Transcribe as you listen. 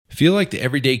Feel like the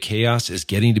everyday chaos is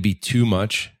getting to be too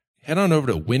much? Head on over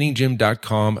to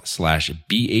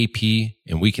winninggym.com/BAP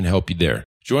and we can help you there.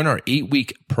 Join our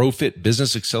 8-week ProFit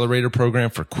Business Accelerator program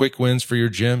for quick wins for your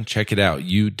gym. Check it out.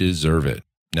 You deserve it.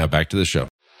 Now back to the show.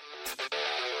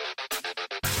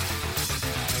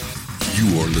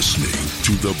 You are listening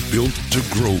to the Built to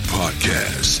Grow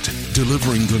podcast,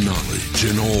 delivering the knowledge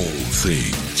in all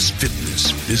things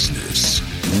fitness business.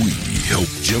 We help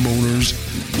gym owners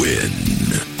win.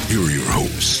 Here are your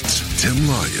hosts, Tim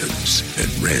Lyons and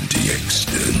Randy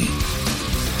Exton.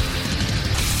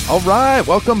 All right,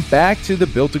 welcome back to the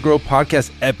Built to Grow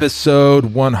podcast, episode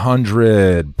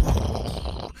 100.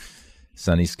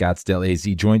 Sunny Scottsdale AZ,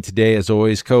 joined today, as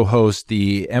always, co-host,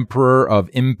 the Emperor of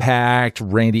Impact,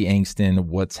 Randy Exton.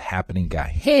 What's happening, guy?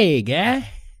 Hey, guy.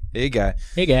 Hey, guy.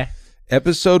 Hey, guy.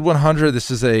 Episode 100.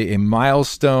 This is a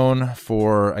milestone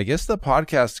for, I guess, the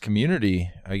podcast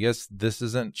community. I guess this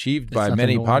isn't achieved by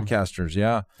many podcasters.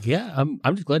 Yeah. Yeah, I'm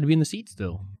just glad to be in the seat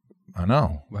still. I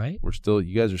know. Right?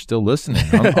 You guys are still listening.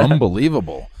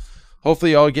 Unbelievable.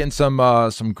 Hopefully y'all getting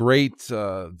some great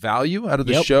value out of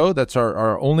the show. That's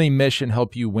our only mission,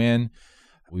 help you win.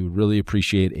 We would really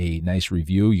appreciate a nice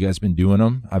review. You guys been doing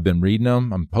them. I've been reading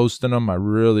them. I'm posting them.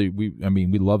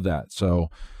 we love that. So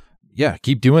yeah,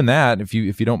 keep doing that. If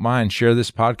you don't mind, share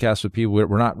this podcast with people. We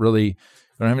don't have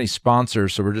any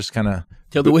sponsors, so we're just kind of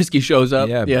till the whiskey shows up.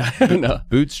 Yeah. No.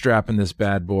 Bootstrapping this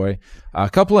bad boy. A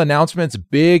couple of announcements.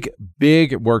 Big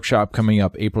workshop coming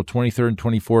up April 23rd and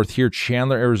 24th here,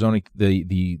 Chandler, Arizona.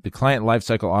 The client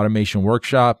lifecycle automation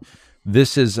workshop.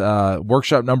 This is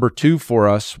workshop number 2 for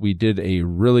us. We did a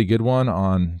really good one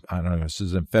on, I don't know, this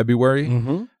is in February.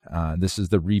 Mm-hmm. This is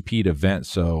the repeat event,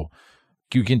 so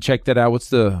you can check that out. What's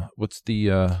the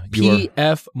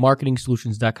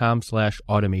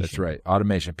pfmarketingsolutions.com/automation. That's right.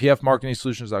 Automation.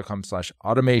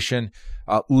 pfmarketingsolutions.com/automation.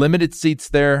 Limited seats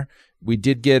there. We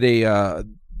did get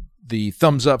the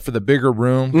thumbs up for the bigger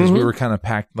room because we were kind of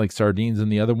packed like sardines in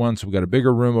the other one. So we got a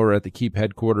bigger room over at the Keep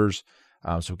headquarters.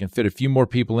 So we can fit a few more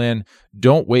people in.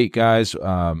 Don't wait, guys.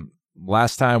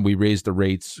 Last time we raised the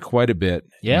rates quite a bit.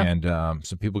 Yeah. And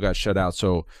some people got shut out.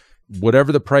 So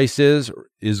whatever the price is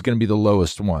going to be the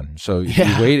lowest one. So if you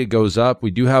wait, it goes up.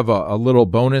 We do have a little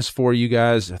bonus for you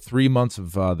guys, 3 months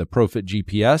of the ProFit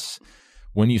GPS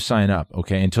when you sign up,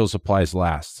 okay, until supplies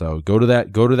last. So go to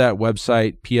that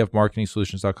website,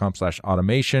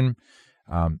 pfmarketingsolutions.com/automation.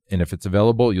 And if it's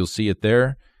available, you'll see it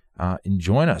there. And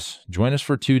join us. Join us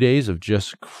for 2 days of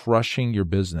just crushing your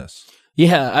business.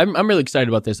 Yeah, I'm really excited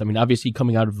about this. I mean, obviously,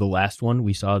 coming out of the last one,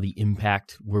 we saw the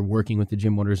impact. We're working with the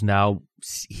gym owners now,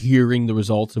 hearing the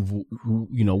results of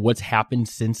what's happened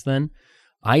since then.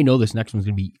 I know this next one's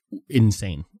going to be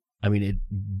insane. I mean,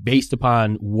 based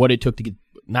upon what it took to get,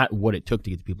 not what it took to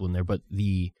get the people in there, but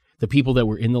the people that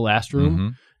were in the last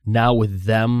room. Now with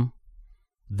them,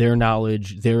 their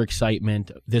knowledge, their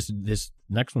excitement, this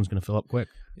next one's going to fill up quick.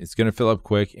 It's going to fill up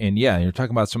quick, and you're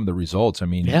talking about some of the results. I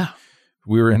mean, yeah.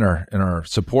 We were in our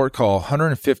support call,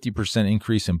 150%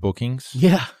 increase in bookings.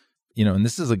 Yeah. And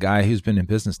this is a guy who's been in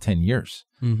business 10 years.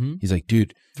 Mm-hmm. He's like,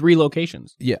 dude. 3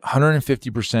 locations. Yeah,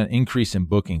 150% increase in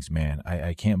bookings, man.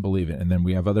 I can't believe it. And then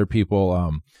we have other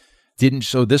people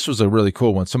so this was a really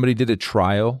cool one. Somebody did a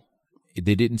trial.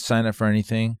 They didn't sign up for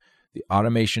anything. The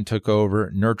automation took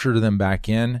over, nurtured them back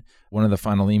in. One of the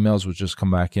final emails was just come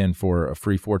back in for a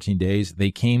free 14 days. They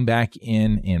came back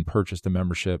in and purchased a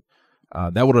membership.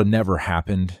 That would have never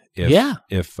happened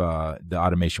if the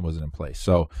automation wasn't in place.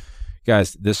 So,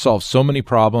 guys, this solves so many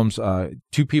problems.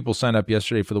 2 people signed up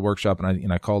yesterday for the workshop,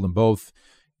 and I called them both,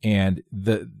 and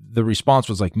the response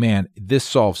was like, "Man, this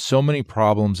solves so many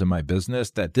problems in my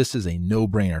business that this is a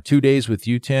no-brainer. 2 days with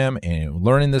you, Tim, and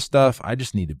learning this stuff. I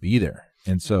just need to be there."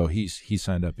 And so he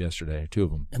signed up yesterday, 2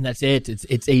 of them. And that's it.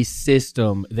 It's a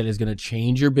system that is going to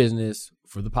change your business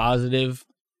for the positive.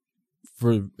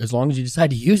 For as long as you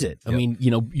decide to use it. I mean,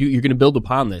 you're going to build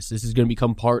upon this. This is going to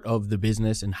become part of the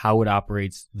business and how it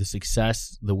operates, the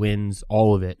success, the wins,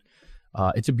 all of it.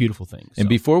 It's a beautiful thing. So. And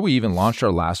before we even launched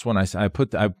our last one, I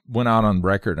went out on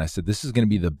record and I said, this is going to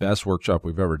be the best workshop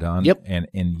we've ever done. Yep. And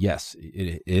yes,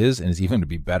 it is. And it's even going to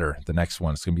be better. The next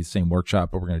one, it's going to be the same workshop,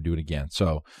 but we're going to do it again.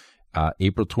 So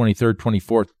April 23rd,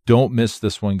 24th, don't miss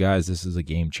this one, guys. This is a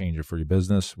game changer for your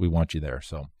business. We want you there.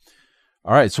 So.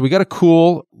 All right, so we got a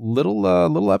cool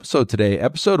little episode today.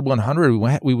 Episode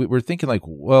 100, we were thinking like,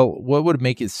 well, what would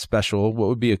make it special? What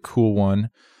would be a cool one?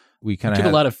 We kind of took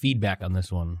a lot of feedback on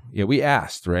this one. Yeah, we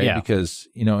asked, right? Yeah. Because,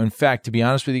 in fact, to be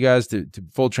honest with you guys, to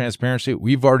full transparency,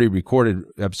 we've already recorded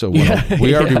episode 101.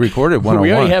 We already recorded 101.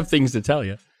 We already have things to tell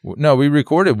you. No, we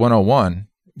recorded 101.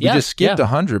 We just skipped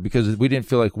 100 because we didn't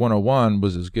feel like 101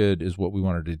 was as good as what we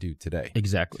wanted to do today.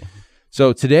 Exactly.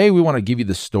 So today we want to give you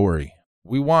the story.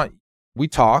 We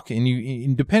talk, and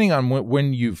you depending on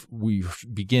when we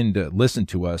begin to listen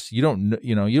to us,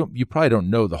 you probably don't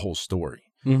know the whole story.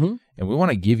 Mm-hmm. And we want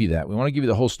to give you that. We want to give you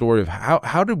the whole story of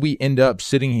how did we end up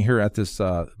sitting here at this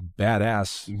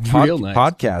badass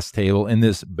podcast table in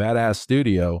this badass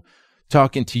studio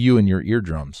talking to you in your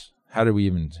eardrums. How did we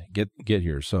even get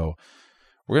here? So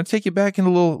we're going to take you back in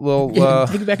a little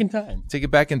take it back in time. Take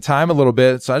it back in time a little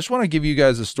bit. So I just want to give you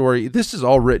guys a story. This is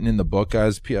all written in the book,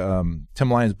 guys.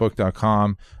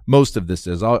 TimLyonsBook.com. Most of this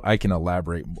is. I can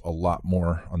elaborate a lot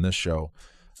more on this show.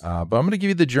 But I'm going to give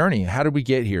you the journey. How did we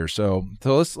get here? So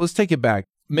let's take it back.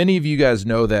 Many of you guys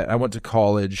know that I went to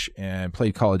college and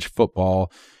played college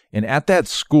football. And at that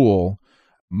school,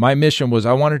 my mission was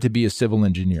I wanted to be a civil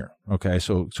engineer. Okay,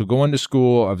 so going to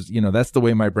school, I was, that's the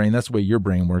way my brain, that's the way your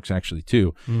brain works actually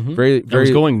too. Mm-hmm. Very, I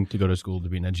was going to go to school to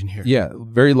be an engineer. Yeah,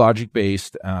 very logic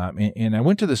based. And I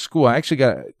went to the school. I actually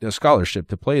got a scholarship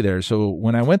to play there. So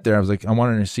when I went there, I was like, I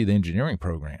wanted to see the engineering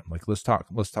program. Like, let's talk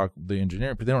the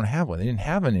engineering. But they don't have one. They didn't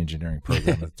have an engineering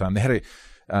program at the time. They had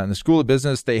in the School of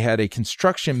Business, they had a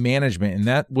construction management, and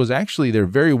that was actually, they're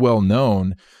very well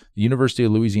known. The University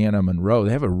of Louisiana Monroe,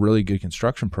 they have a really good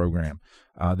construction program.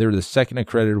 They were the second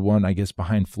accredited one, I guess,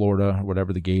 behind Florida or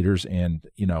whatever, the Gators. And,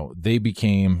 they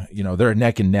became, they're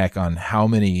neck and neck on how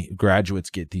many graduates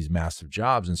get these massive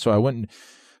jobs. And so I went and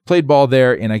played ball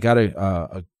there, and I got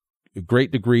a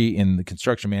great degree in the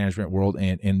construction management world.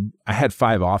 And I had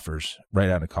 5 offers right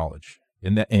out of college.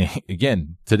 And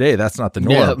again, today, that's not the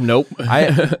norm. Yeah, nope.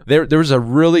 There was a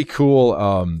really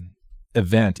cool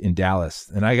event in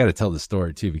Dallas, and I got to tell the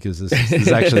story too because this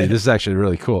is actually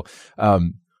really cool.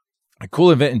 A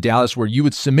cool event in Dallas where you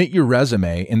would submit your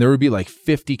resume, and there would be like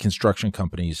 50 construction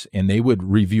companies, and they would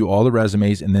review all the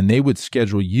resumes, and then they would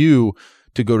schedule you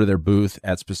to go to their booth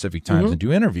at specific times and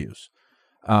do interviews.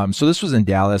 So this was in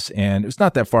Dallas, and it was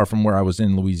not that far from where I was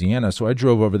in Louisiana. So I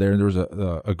drove over there, and there was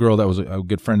a girl that was a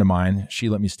good friend of mine. She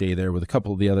let me stay there with a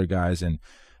couple of the other guys, and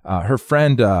her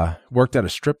friend worked at a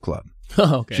strip club.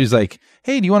 Oh, okay. She's like,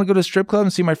 hey, do you want to go to a strip club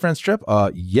and see my friend strip?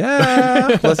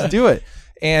 Yeah, let's do it.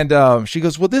 And she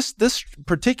goes, well, this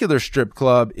particular strip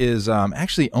club is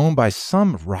actually owned by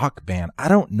some rock band. I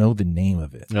don't know the name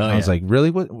of it. I was like, really?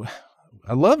 What?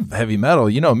 I love heavy metal.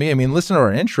 You know me. I mean, listen to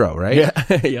our intro, right?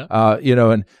 Yeah.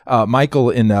 Yeah. And Michael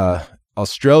in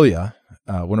Australia,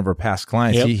 one of our past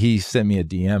clients, he sent me a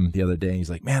DM the other day. He's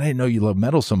like, man, I didn't know you love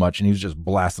metal so much. And he was just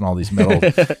blasting all these metal.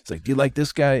 It's like, do you like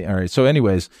this guy? All right. So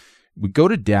anyways, we go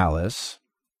to Dallas.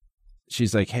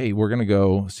 She's like, hey, we're going to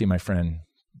go see my friend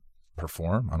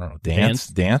perform. I don't know,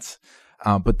 dance.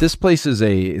 But this place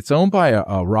it's owned by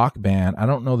a rock band. I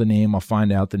don't know the name. I'll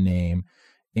find out the name.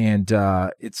 And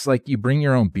it's like you bring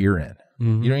your own beer in.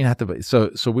 Mm-hmm. You don't even have to.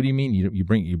 So what do you mean? You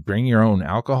bring your own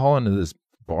alcohol into this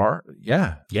bar?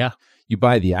 Yeah. You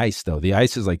buy the ice though. The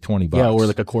ice is like $20. Yeah, or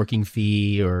like a corking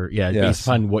fee, or based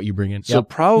on what you bring in. So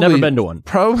probably never been to one.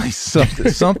 Probably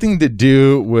something to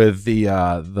do with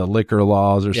the liquor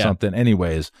laws or something.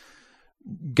 Anyways,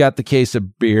 got the case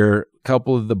of beer.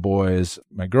 Couple of the boys.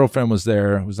 My girlfriend was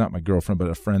there. It was not my girlfriend, but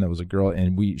a friend that was a girl.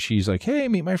 And she's like, hey,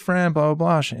 meet my friend, blah,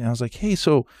 blah, blah. And I was like, hey,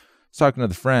 so I was talking to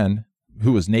the friend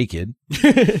who was naked.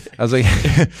 I was like,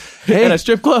 hey. At a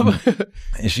strip club?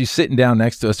 And she's sitting down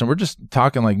next to us, and we're just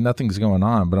talking like nothing's going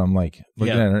on. But I'm like,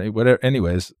 looking at her, whatever.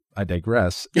 Anyways, I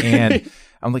digress. And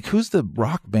I'm like, who's the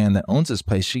rock band that owns this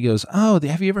place? She goes, oh,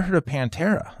 have you ever heard of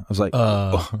Pantera? I was like,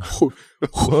 what?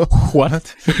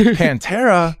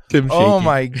 Pantera? Oh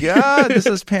my God, this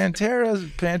is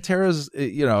Pantera's,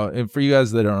 and for you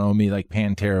guys that don't know me, like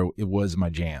Pantera, it was my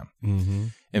jam. Mm-hmm.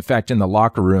 In fact, in the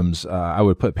locker rooms, I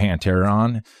would put Pantera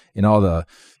on, and all the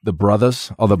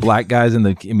brothers, all the black guys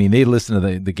they listen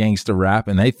to the gangster rap,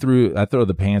 and I throw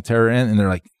the Pantera in, and they're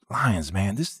like, Lions,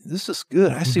 man, this is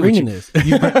good. I see what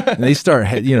and they start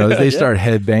start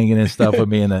head banging and stuff with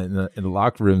me in the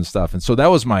locker room and stuff. And so that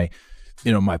was my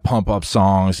my pump up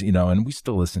songs, and we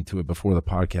still listen to it before the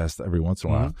podcast every once in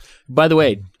a while. Mm-hmm. By the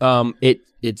way,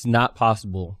 it's not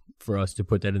possible for us to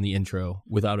put that in the intro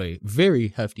without a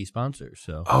very hefty sponsor.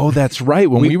 So that's right.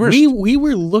 When we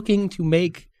were looking to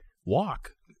make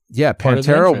Walk. Yeah,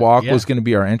 Pantera Walk was going to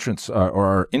be our entrance or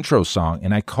our intro song,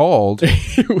 and I called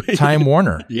Time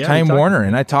Warner. Warner,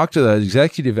 and I talked to the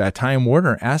executive at Time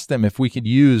Warner, asked them if we could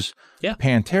use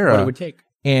Pantera. What it would take.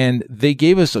 And they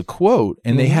gave us a quote,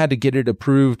 and they had to get it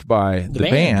approved by the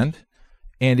band,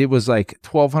 and it was like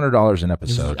 $1,200 an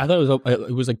episode. I thought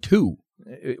it was like $2,000.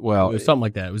 It was something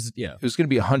like that. It was It was going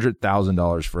to be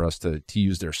 $100,000 for us to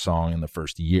use their song in the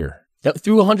first year.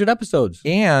 Through 100 episodes.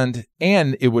 And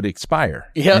it would expire.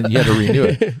 Yeah. And you had to renew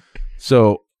it.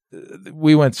 So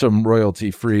we went some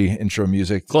royalty-free intro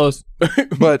music. Close.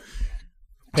 But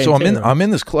so Pantera. I'm in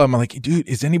this club. I'm like, dude,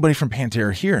 is anybody from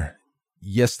Pantera here?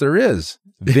 Yes, there is.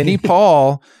 Vinnie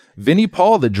Paul,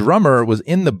 the drummer, was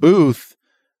in the booth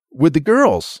with the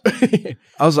girls. I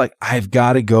was like, I've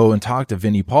got to go and talk to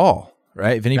Vinnie Paul,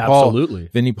 right? Absolutely.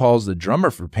 Vinnie Paul's the drummer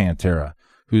for Pantera,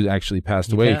 who actually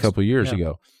passed away a couple of years yeah.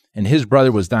 ago. And his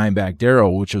brother was Dimebag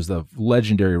Darrell, which was the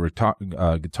legendary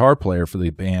guitar player for the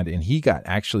band. And he got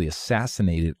actually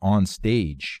assassinated on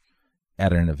stage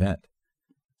at an event.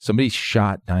 Somebody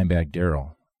shot Dimebag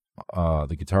Darrell,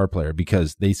 the guitar player,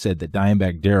 because they said that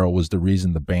Dimebag Darrell was the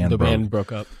reason the band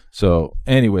broke up. So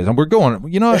anyways, we're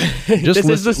going, just this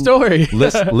is the story.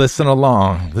 listen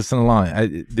along.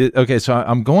 Okay. So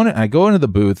I go into the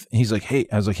booth, and he's like, hey,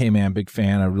 I was like, hey man, big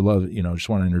fan. I would love, just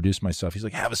want to introduce myself. He's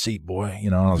like, have a seat, boy.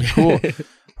 And I was like, cool.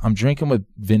 I'm drinking with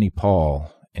Vinnie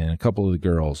Paul and a couple of the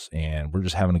girls, and we're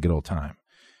just having a good old time.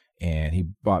 And he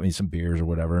bought me some beers or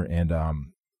whatever. And,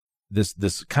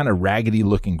 this kind of raggedy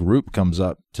looking group comes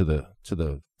up to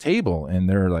the table, and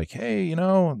they're like, hey, it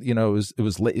was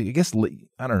I guess,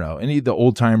 I don't know. Any of the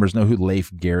old timers know who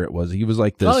Leif Garrett was. He was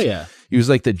like this. Oh yeah. He was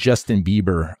like the Justin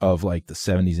Bieber of like the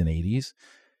 70s and 80s.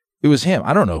 It was him.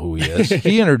 I don't know who he is.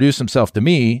 He introduced himself to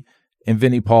me and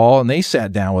Vinnie Paul, and they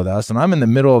sat down with us, and I'm in the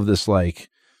middle of this, like,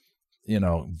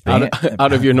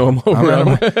 out of your normal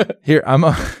realm. I'm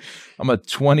a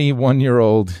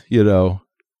 21-year-old,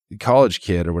 college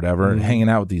kid or whatever, and hanging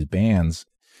out with these bands.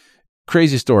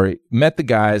 Crazy story. Met the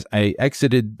guys. I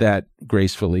exited that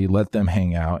gracefully, let them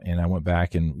hang out, and I went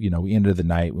back, and we ended the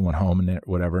night. We went home and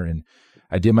whatever, and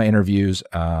I did my interviews.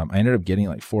 I ended up getting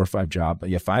like 5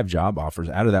 job offers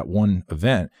out of that one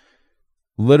event.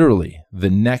 Literally the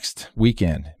next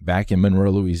weekend, back in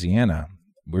Monroe, Louisiana,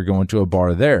 we're going to a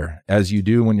bar there. As you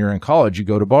do when you're in college, you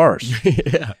go to bars.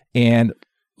 Yeah. And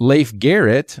Leif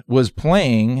Garrett was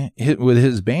playing with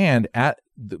his band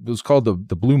it was called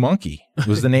the Blue Monkey. It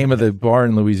was the name of the bar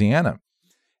in Louisiana.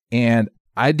 And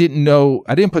I didn't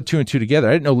put 2 and 2 together.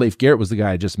 I didn't know Leif Garrett was the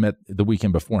guy I just met the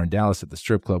weekend before in Dallas at the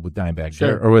strip club with Dimebag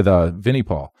Darrell, or with Vinnie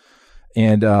Paul.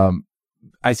 And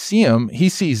I see him. He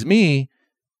sees me.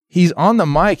 He's on the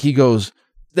mic. He goes,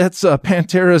 that's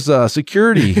Pantera's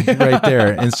security right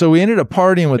there. And so we ended up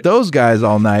partying with those guys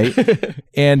all night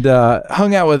and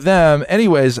hung out with them.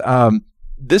 Anyways,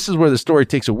 this is where the story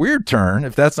takes a weird turn.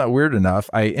 If that's not weird enough,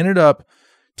 I ended up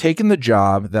taking the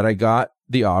job that I got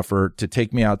the offer to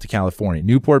take me out to California,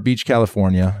 Newport Beach,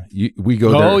 California. We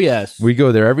go there. Oh, yes. We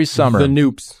go there every summer. The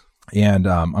Noops. And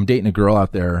I'm dating a girl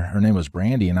out there. Her name was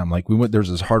Brandy. And I'm like, there's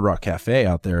this Hard Rock Cafe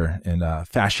out there in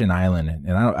Fashion Island.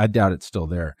 And I doubt it's still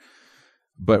there.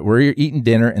 But we're eating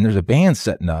dinner, and there's a band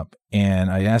setting up, and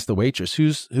I asked the waitress,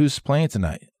 "Who's playing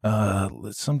tonight?"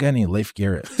 Some guy named Leif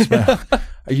Garrett.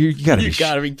 You gotta be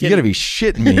kidding. You gotta be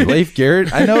shitting me, Leif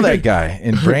Garrett. I know that guy.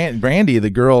 And Brandy, the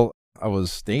girl I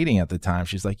was dating at the time,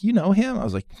 she's like, "You know him?" I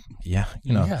was like, "Yeah,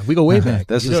 Yeah, we go way back.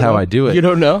 This is how I do it." You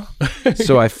don't know?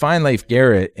 So I find Leif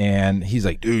Garrett, and he's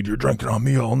like, "Dude, you're drinking on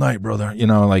me all night, brother." It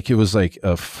was like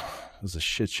it was a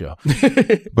shit show.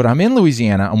 But I'm in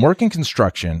Louisiana. I'm working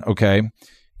construction. Okay.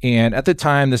 And at the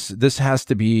time, this has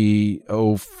to be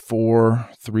 4,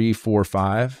 4,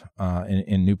 5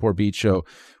 in Newport Beach. So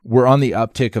we're on the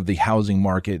uptick of the housing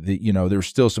market. There's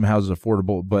still some houses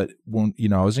affordable, but when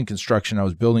I was in construction, I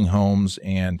was building homes,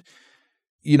 and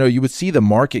you would see the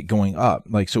market going up.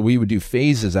 Like, so we would do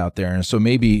phases out there, and so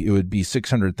maybe it would be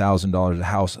 $600,000 a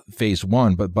house, phase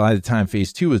 1, but by the time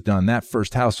phase 2 was done, that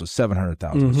first house was $700,000.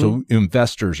 Mm-hmm. So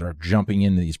investors are jumping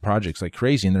into these projects like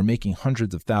crazy, and they're making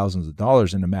hundreds of thousands of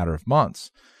dollars in a matter of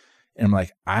months. And I'm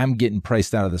like, I'm getting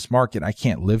priced out of this market. I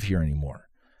can't live here anymore.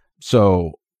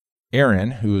 So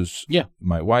Erin, who's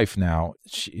my wife now,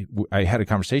 I had a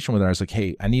conversation with her. I was like,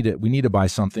 hey, we need to buy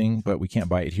something, but we can't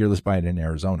buy it here. Let's buy it in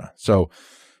Arizona. So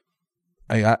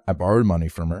I borrowed money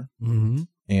from her,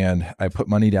 and I put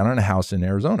money down on a house in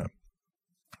Arizona.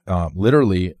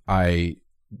 Literally, I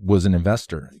was an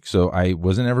investor. So I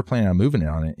wasn't ever planning on moving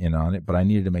in on it, but I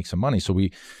needed to make some money. So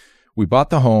we bought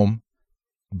the home.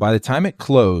 By the time it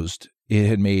closed,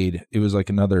 it was like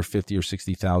another $50,000 or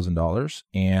 $60,000,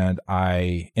 and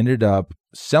I ended up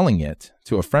selling it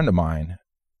to a friend of mine,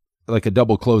 like a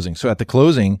double closing. So at the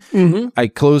closing, I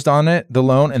closed on it, the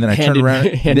loan, and then I turned around,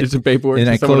 handed some paperwork, and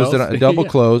I closed else. it, a double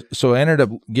close. So I ended up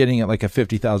getting it like a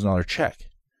 $50,000 check.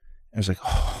 I was like,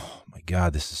 oh my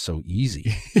God, this is so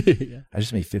easy. I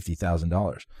just made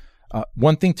 $50,000.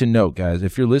 One thing to note, guys,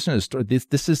 if you're listening to the story,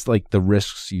 this is like the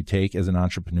risks you take as an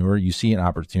entrepreneur. You see an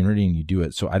opportunity and you do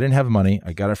it. So I didn't have money.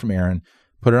 I got it from Erin,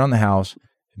 put it on the house,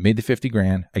 made the 50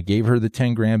 grand. I gave her the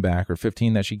 10 grand back, or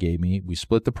 15 that she gave me. We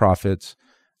split the profits,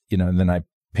 and then I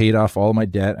paid off all of my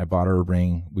debt. I bought her a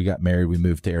ring. We got married. We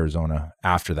moved to Arizona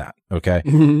after that. Okay.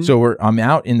 Mm-hmm. So I'm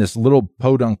out in this little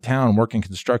podunk town working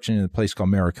construction in a place called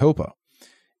Maricopa.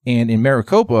 And in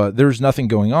Maricopa, there's nothing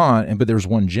going on, but there's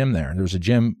one gym there. There's a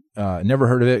gym, never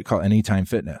heard of it, called Anytime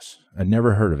Fitness. I'd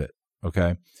never heard of it.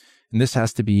 Okay. And this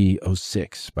has to be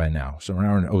 06 by now. So we're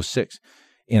now in 06.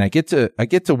 And I get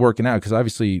to working out because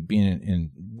obviously being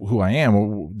in who I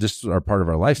am, this is our part of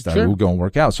our lifestyle. Sure. We'll go and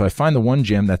work out. So I find the one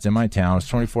gym that's in my town. It's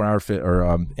 24-hour fit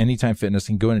or Anytime Fitness.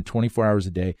 And go in at 24 hours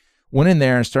a day. Went in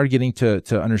there and started getting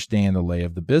to understand the lay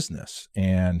of the business.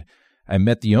 And I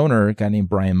met the owner, a guy named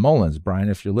Brian Mullins. Brian,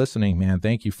 if you're listening, man,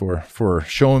 thank you for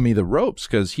showing me the ropes,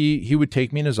 because he would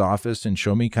take me in his office and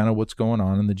show me kind of what's going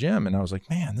on in the gym. And I was like,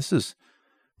 man, this is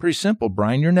pretty simple.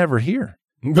 Brian, you're never here.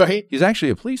 Right. He's actually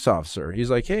a police officer.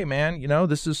 He's like, hey, man,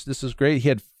 this is great. He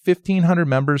had 1,500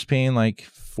 members paying like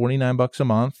 $49 a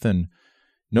month and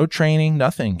no training,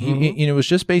 nothing. Mm-hmm. It was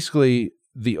just basically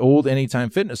the old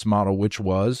Anytime Fitness model, which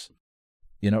was,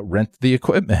 rent the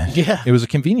equipment. Yeah. It was a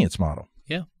convenience model.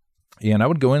 Yeah. And I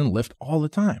would go in and lift all the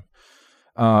time.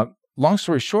 Long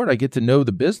story short, I get to know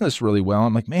the business really well.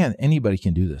 I'm like, man, anybody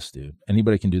can do this, dude.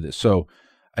 Anybody can do this. So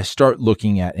I start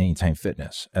looking at Anytime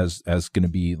Fitness as going to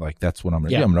be like, that's what I'm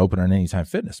going to do. I'm going to open an Anytime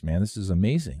Fitness, man. This is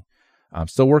amazing. I'm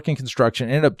still working construction,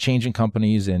 ended up changing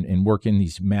companies and working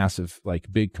these massive,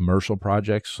 like big commercial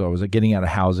projects. So I was getting out of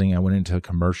housing. I went into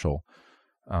commercial,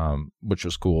 which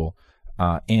was cool.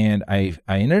 And I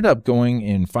ended up going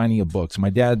and finding a book. So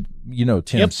my dad,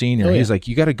 Tim Sr., he's like,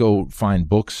 you got to go find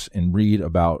books and read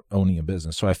about owning a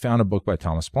business. So I found a book by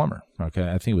Thomas Plummer. Okay.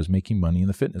 I think it was Making Money in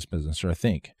the Fitness Business, or I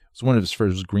think it's one of his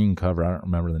first green cover. I don't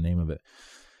remember the name of it.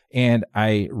 And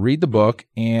I read the book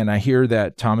and I hear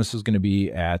that Thomas is going to be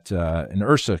at an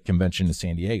IHRSA convention in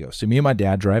San Diego. So me and my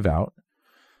dad drive out.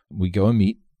 We go and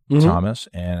meet Thomas,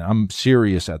 and I'm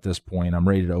serious at this point. I'm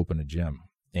ready to open a gym.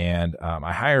 And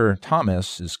I hire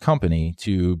Thomas's company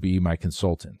to be my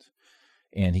consultant.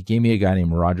 And he gave me a guy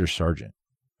named Roger Sargent.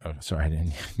 Oh, sorry, I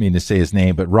didn't mean to say his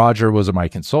name, but Roger was my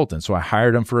consultant. So I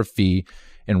hired him for a fee.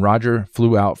 And Roger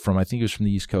flew out from, I think it was from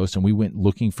the East Coast, and we went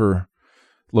looking for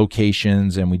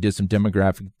locations, and we did some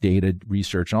demographic data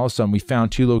research. And all of a sudden, we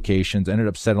found 2 locations, ended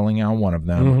up settling on one of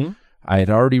them. Mm-hmm. I had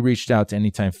already reached out to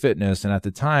Anytime Fitness, and at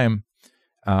the time,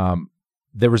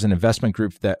 there was an investment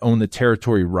group that owned the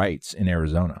territory rights in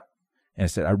Arizona. And I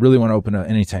said, I really want to open an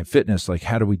Anytime Fitness. Like,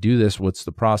 how do we do this? What's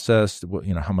the process?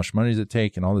 How much money does it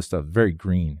take? And all this stuff. Very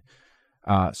green.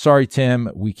 Sorry,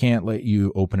 Tim, we can't let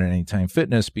you open an Anytime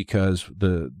Fitness because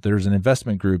there's an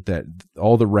investment group that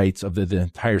all the rights of the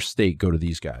entire state go to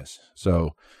these guys.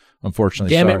 So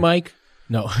unfortunately, damn it, Mike.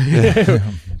 No,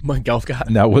 Mike Golfcott.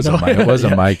 No, it wasn't Mike. It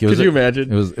wasn't Mike. Could you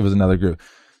imagine? It was another group.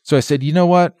 So I said, you know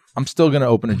what? I'm still going to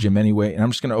open a gym anyway, and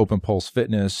I'm just going to open Pulse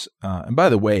Fitness. And by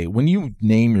the way, when you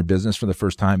name your business for the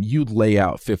first time, you lay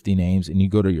out 50 names and you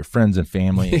go to your friends and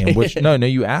family. And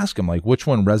you ask them, like, which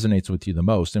one resonates with you the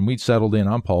most? And we settled in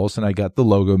on Pulse, and I got the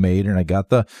logo made and I got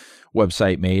the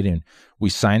website made, and we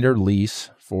signed our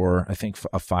lease for, I think,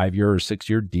 a 5-year or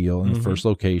 6-year deal in the first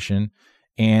location.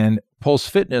 And Pulse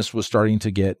Fitness was starting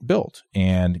to get built.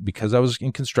 And because I was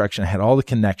in construction, I had all the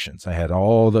connections. I had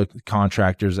all the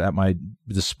contractors at my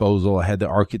disposal. I had the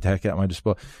architect at my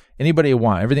disposal. Anybody I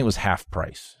want, everything was half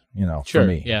price, sure, for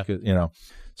me. Yeah.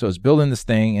 So I was building this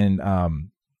thing, and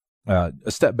a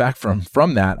step back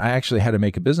from that, I actually had to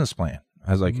make a business plan.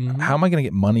 I was like, how am I going to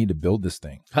get money to build this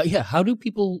thing? How do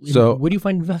people, so where do you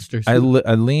find investors? I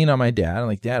lean on my dad. I'm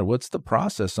like, Dad, what's the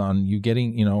process on you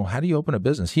getting, how do you open a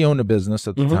business? He owned a business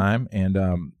at the time.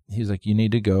 And he's like, you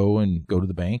need to go to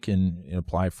the bank and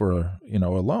apply for a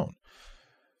loan.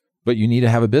 But you need to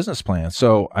have a business plan.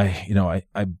 So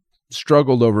I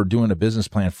struggled over doing a business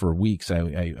plan for weeks.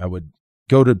 I would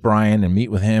go to Brian and meet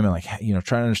with him and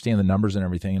try to understand the numbers and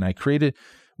everything. And I created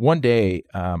one day,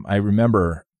 I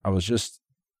remember I was just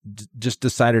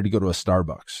decided to go to a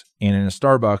Starbucks, and in a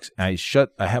Starbucks,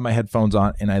 I had my headphones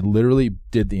on, and I literally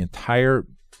did the entire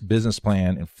business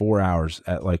plan in 4 hours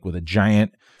with a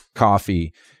giant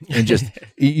coffee, and just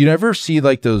you never see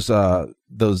like those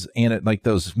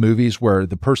movies where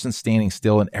the person's standing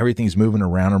still and everything's moving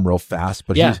around them real fast,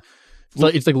 but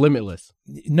it's like Limitless.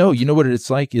 No, you know what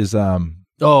it's like is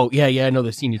oh yeah, I know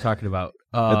the scene you're talking about.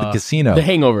 At the casino. The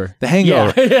Hangover.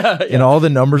 Yeah. And all the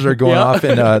numbers are going off.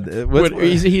 And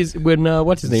he's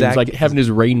what's his name? He's like having his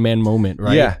Rain Man moment,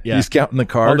 right? Yeah. He's counting the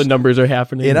cars. All the numbers are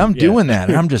happening. And I'm doing that.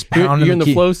 And I'm just pounding You're in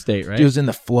the flow state, right? He was in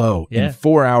the flow. Yeah. In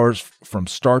 4 hours from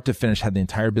start to finish, had the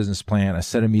entire business plan. I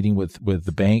set a meeting with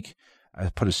the bank. I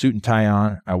put a suit and tie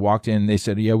on. I walked in. They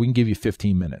said, "Yeah, we can give you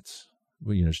 15 minutes.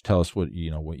 Well, just tell us what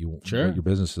what your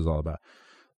business is all about."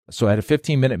 So I had a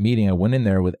 15-minute meeting. I went in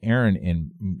there with Aaron,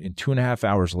 and 2.5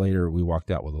 hours later, we walked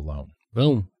out with a loan.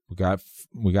 Boom.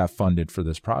 We got funded for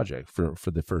this project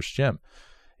for the first gym,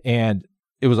 and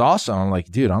it was awesome. I'm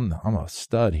like, dude, I'm a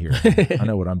stud here. I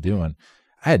know what I'm doing.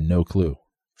 I had no clue.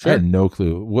 Sure. I had no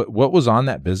clue. What was on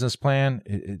that business plan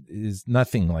is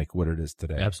nothing like what it is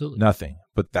today. Absolutely. Nothing.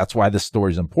 But that's why this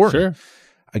story is important. Sure.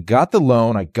 I got the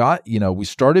loan. I got, we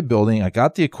started building. I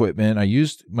got the equipment. I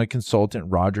used my consultant,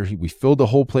 Roger. We filled the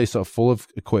whole place up full of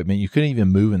equipment. You couldn't even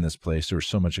move in this place. There was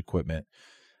so much equipment.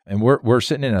 And we're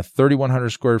sitting in a 3,100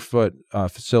 square foot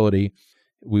facility.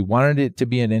 We wanted it to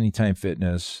be an Anytime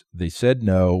Fitness. They said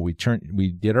no. We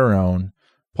did our own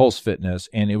Pulse Fitness,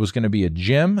 and it was going to be a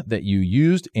gym that you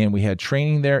used, and we had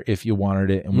training there if you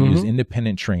wanted it, and we used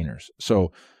independent trainers.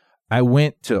 So I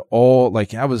went to all, I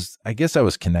guess I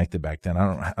was connected back then.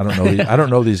 I don't know. I don't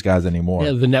know these guys anymore.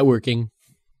 Yeah, the networking.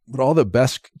 But all the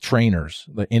best trainers,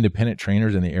 the independent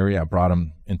trainers in the area, I brought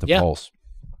them into Pulse.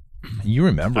 You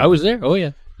remember? I was there. Oh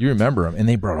yeah. You remember them, and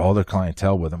they brought all their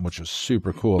clientele with them, which was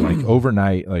super cool. Like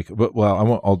overnight,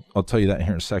 I'll tell you that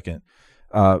here in a second.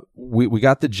 We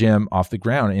got the gym off the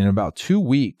ground, and in about 2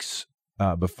 weeks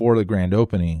before the grand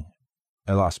opening,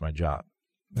 I lost my job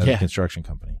at a construction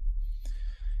company.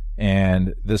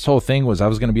 And this whole thing was I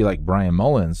was going to be like Brian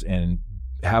Mullins and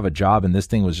have a job, and this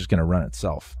thing was just going to run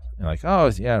itself. And like,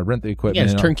 oh yeah, rent the equipment.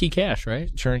 Yeah, it's turnkey cash,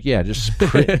 right? Just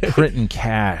printing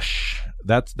cash.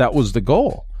 That was the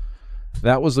goal.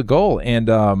 That was the goal. And,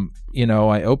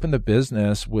 I opened the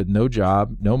business with no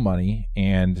job, no money.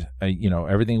 And,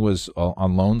 everything was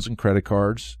on loans and credit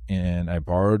cards. And I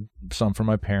borrowed some from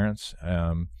my parents.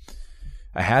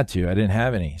 I had to. I didn't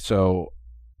have any. So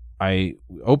I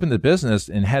opened the business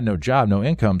and had no job, no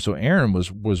income. So Erin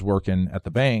was working at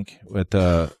the bank at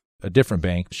a different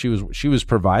bank. She was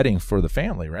providing for the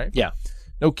family, right? Yeah.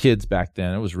 No kids back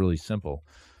then. It was really simple.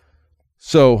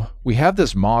 So we have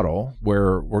this model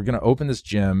where we're going to open this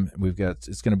gym.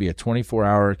 It's going to be a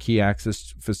 24-hour key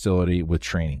access facility with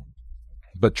training,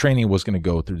 but training was going to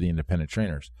go through the independent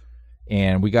trainers.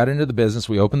 And we got into the business.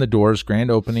 We opened the doors.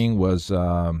 Grand opening was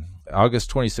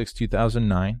August 26,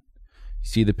 2009. You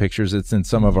see the pictures. It's in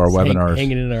some of our webinars.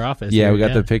 Hanging in our office. Yeah, we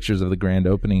got the pictures of the grand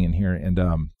opening in here. And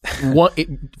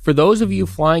for those of you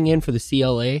flying in for the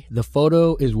CLA, the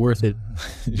photo is worth it.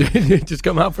 Just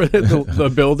come out for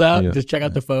the build out. Yeah. Just check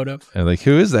out the photo. And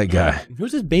who is that guy?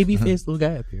 Who's this baby faced little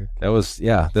guy up here? That was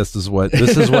This is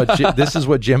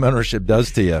what gym ownership does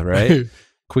to you, right?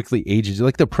 Quickly ages you,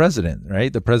 like the president,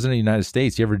 right? The president of the United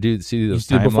States. You ever see those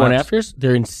timelines? Before and afters?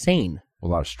 They're insane. A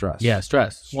lot of stress. Yeah,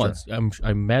 stress. Well, I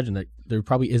imagine that there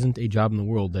probably isn't a job in the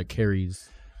world that carries.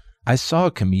 I saw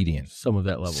a comedian some of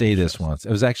that level say this once. It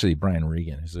was actually Brian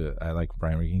Regan. I like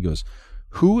Brian Regan. He goes,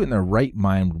 "Who in their right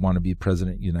mind would want to be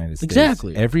president of the United States?"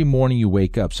 Exactly. Every morning you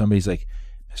wake up, somebody's like,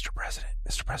 "Mr.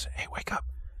 President, hey, wake up.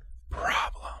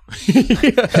 Problems."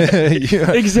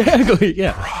 Exactly.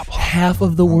 Yeah. Problems. Half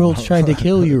of the world's trying to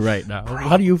kill you right now.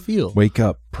 How do you feel? Wake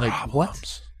up. Problems. Like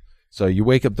what? So you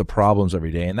wake up to problems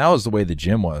every day. And that was the way the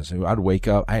gym was. I'd wake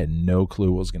up. I had no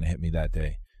clue what was going to hit me that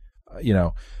day.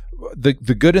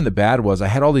 The good and the bad was I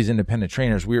had all these independent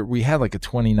trainers. We had like a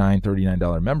 $29,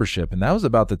 $39 membership. And that was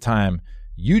about the time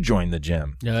you joined the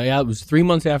gym. Yeah. It was 3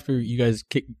 months after you guys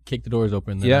kicked the doors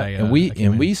open.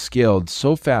 We scaled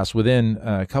so fast. Within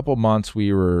a couple months,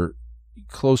 we were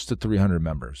close to 300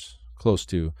 members. Close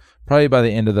to. Probably by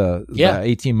the end of the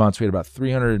 18 months, we had about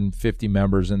 350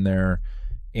 members in there.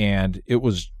 And it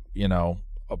was,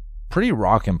 a pretty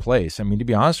rocking place. I mean, to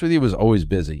be honest with you, it was always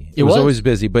busy. It was always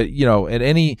busy. But, at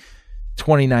any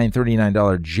 $29,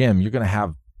 $39 gym, you're going to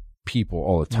have people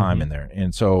all the time in there.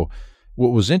 And so what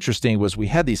was interesting was we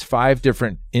had these 5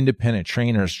 different independent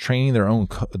trainers training their own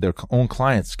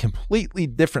clients completely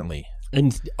differently.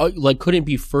 And couldn't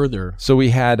be further. So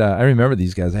we had, I remember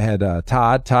these guys. I had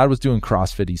Todd. Todd was doing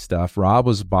CrossFit-y stuff. Rob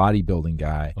was a bodybuilding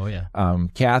guy. Oh, yeah.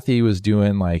 Kathy was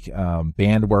doing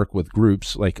band work with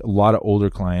groups, like a lot of older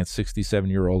clients,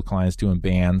 67-year-old clients doing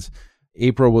bands.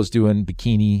 April was doing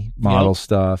bikini model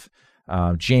stuff.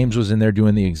 James was in there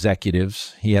doing the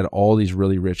executives. He had all these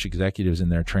really rich executives in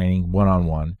there training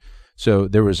one-on-one. So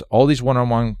there was all these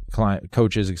one-on-one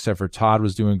coaches, except for Todd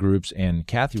was doing groups and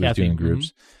Kathy was doing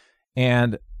groups.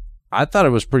 And I thought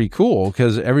it was pretty cool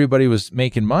because everybody was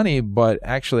making money, but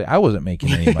actually I wasn't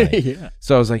making any money.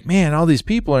 So I was like, man, all these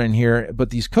people are in here, but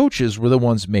these coaches were the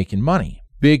ones making money,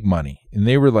 big money. And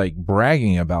they were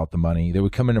bragging about the money. They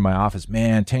would come into my office,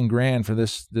 man, 10 grand for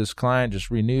this client,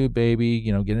 just renewed, baby,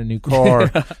 get a new car,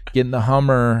 get in the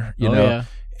Hummer, you know. Yeah.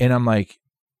 And I'm like,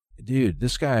 dude,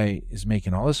 this guy is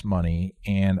making all this money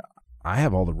and I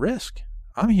have all the risk.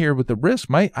 I'm here with the risk.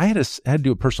 I had to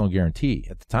do a personal guarantee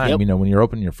at the time. Yep. You know, when you're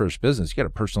opening your first business, you got to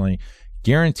personally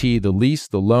guarantee the lease,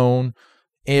 the loan,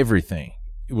 everything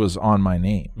was on my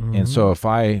name. And so if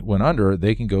I went under,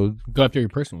 they can go after you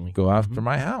personally. Go after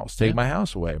my house, take my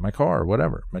house away, my car,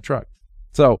 whatever, my truck.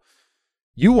 So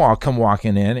you come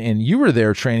walking in, and you were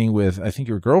there training with, I think,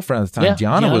 your girlfriend at the time. Yeah,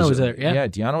 Deanna was there. Yeah.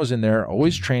 Deanna was in there,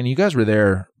 always training. You guys were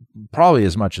there probably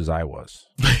as much as I was.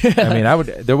 I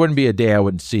mean, there wouldn't be a day I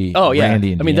wouldn't see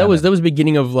Randy and I mean, Deanna. that was the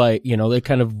beginning of, like, you know, they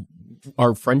kind of,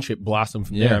 our friendship blossomed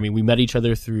from there. I mean, we met each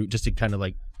other through, just to kind of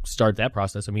like start that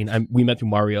process. I mean, we met through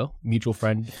Mario, mutual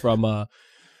friend from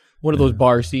one of those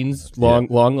bar scenes long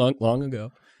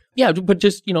ago. Yeah, but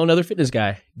just, you know, another fitness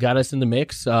guy got us in the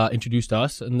mix, introduced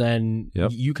us, and then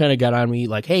you kind of got on me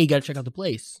like, hey, you got to check out the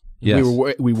place. Yes.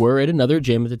 We were at another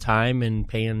gym at the time and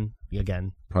paying,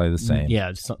 again, probably the same.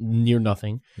 Yeah, near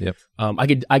nothing. Yep.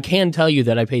 I can tell you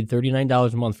that I paid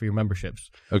 $39 a month for your memberships.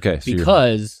 Okay. So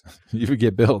because you would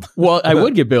get billed. Well, I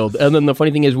would get billed. And then the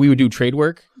funny thing is we would do trade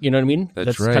work. You know what I mean?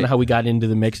 That's right. kind of how we got into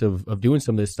the mix of doing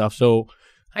some of this stuff. So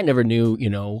I never knew, you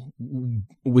know,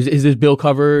 is this bill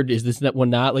covered? Is this that one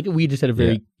not? Like, we just had a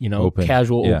very, you know, open.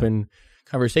 casual, open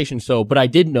conversation. So, but I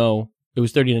did know it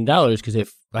was $39 because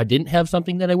if I didn't have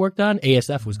something that I worked on,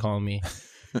 ASF was calling me.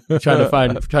 trying to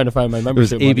find my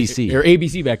membership. It was ABC. Or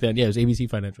ABC back then. Yeah, it was ABC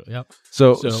Financial. Yep.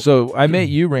 So I met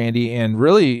you, Randy, and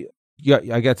really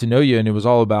I got to know you, and it was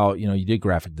all about, you know, you did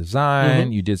graphic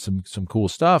design, you did some cool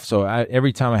stuff. So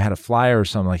every time I had a flyer or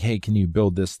something, like, hey, can you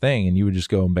build this thing? And you would just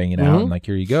go and bang it out and like,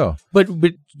 here you go. But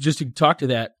just to talk to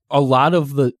that, a lot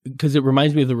of because it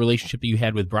reminds me of the relationship that you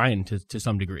had with Brian to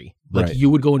some degree. Like, you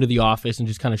would go into the office and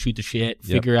just kind of shoot the shit,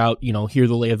 figure out, you know, hear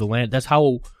the lay of the land. That's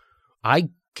how I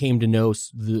came to know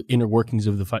the inner workings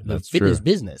of the fitness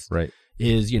business. Right.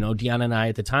 Is, you know, Deanna and I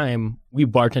at the time, we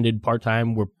bartended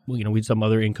part-time. We had some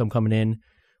other income coming in,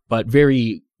 but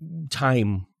very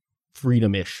time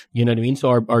freedom-ish. You know what I mean? So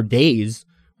our days,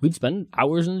 we'd spend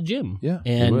hours in the gym. Yeah.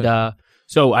 And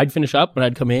so I'd finish up and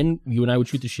I'd come in, you and I would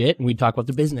shoot the shit, and we'd talk about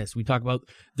the business. We'd talk about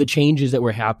the changes that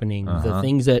were happening, the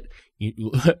things that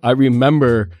I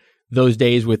remember those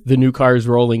days with the new cars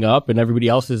rolling up and everybody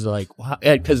else is like, wow,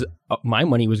 because my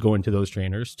money was going to those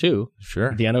trainers too.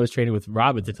 Sure. Deanna was training with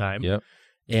Rob at the time. Yep.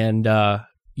 And,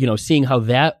 you know, seeing how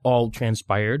that all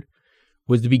transpired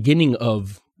was the beginning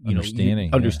of,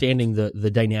 understanding the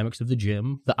dynamics of the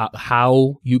gym,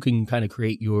 how you can kind of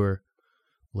create your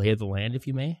lay of the land, if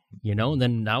you may, you know, and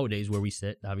then nowadays where we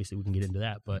sit, obviously we can get into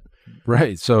that, but.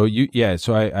 Right. So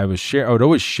I would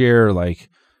always share like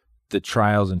the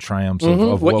trials and triumphs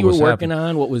of what you were was working happening.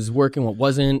 on, what was working, what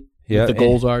wasn't, what the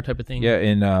goals are, type of thing. Yeah,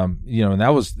 and you know, and that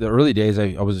was the early days.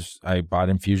 I bought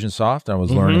Infusionsoft, and I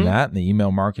was learning that and the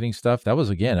email marketing stuff. That was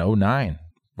again 2009.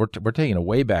 We're taking it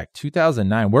way back,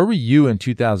 2009. Where were you in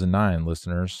 2009,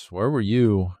 listeners? Where were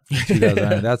you in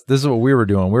 2009? This is what we were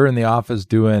doing. We were in the office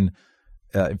doing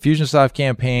Infusionsoft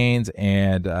campaigns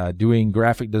and doing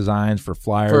graphic designs for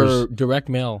flyers, for direct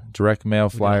mail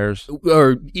flyers,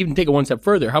 or even take it one step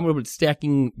further. How about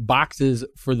stacking boxes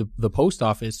for the post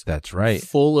office? That's right,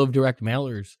 full of direct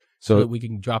mailers, so that we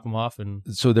can drop them off. And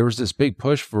so there was this big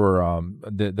push for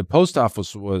the post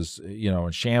office was, you know,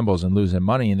 in shambles and losing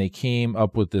money, and they came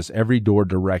up with this every door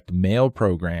direct mail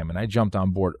program, and I jumped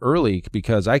on board early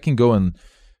because I can go and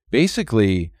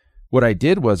basically. What I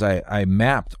did was I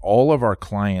mapped all of our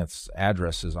clients'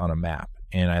 addresses on a map,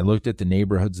 and I looked at the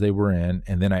neighborhoods they were in,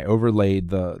 and then I overlaid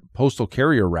the postal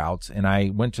carrier routes, and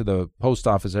I went to the post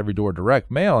office every door direct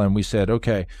mail, and we said,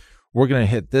 okay, we're going to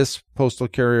hit this postal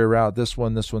carrier route, this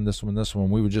one.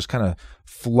 We would just kind of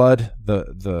flood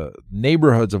the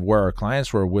neighborhoods of where our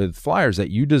clients were with flyers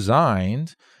that you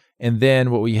designed. And then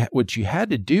what you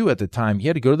had to do at the time, you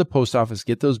had to go to the post office,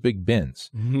 get those big bins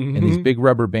and these big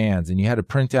rubber bands, and you had to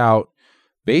print out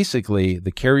basically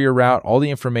the carrier route, all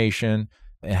the information,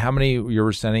 and how many you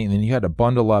were sending, and then you had to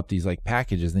bundle up these like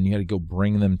packages. Then you had to go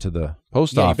bring them to the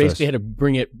post office. You basically had to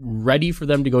bring it ready for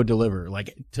them to go deliver,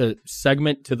 like to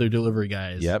segment to their delivery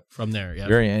guys. Yep. From there. Yep.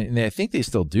 And I think they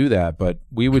still do that, but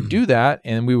we would do that,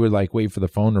 and we would like wait for the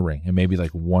phone to ring, and maybe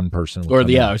like one person would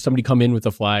or somebody come in with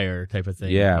a flyer type of thing.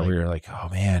 Yeah, we were like, oh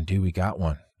man, dude, we got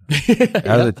one.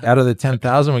 Out of the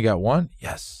 10,000, we got one.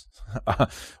 Yes.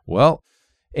 Well,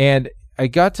 and I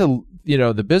got to, you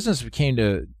know, the business came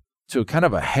to kind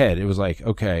of a head. It was like,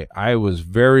 okay, I was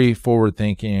very forward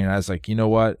thinking, and I was like, you know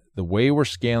what? The way we're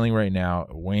scaling right now,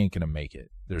 we ain't going to make it.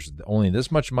 There's only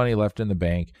this much money left in the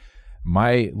bank.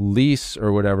 My lease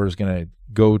or whatever is going to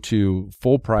go to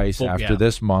full price after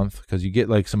this month, because you get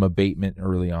like some abatement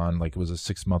early on, like it was a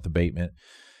 6-month abatement.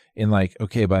 And like,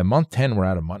 okay, by month 10, we're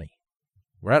out of money.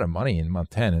 We're out of money in month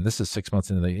 10, and this is 6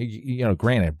 months into the,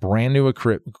 granted, brand new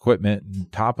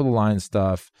equipment, top of the line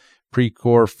stuff,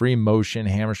 Precor, free motion,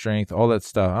 hammer strength, all that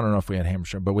stuff. I don't know if we had hammer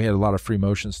strength, but we had a lot of free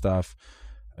motion stuff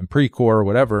and Precor,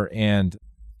 whatever. And,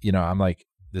 I'm like,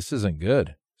 this isn't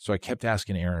good. So I kept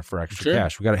asking Erin for extra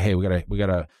cash. We got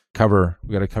to cover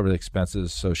the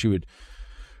expenses. So she would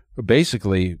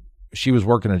basically, she was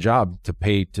working a job to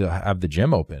pay to have the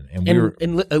gym open.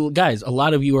 And guys, a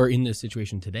lot of you are in this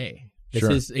situation today. This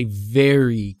is a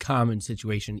very common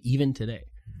situation, even today.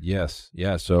 Yes.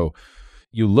 Yeah. So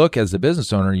you look as a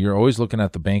business owner, you're always looking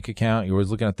at the bank account. You're always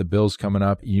looking at the bills coming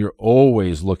up. You're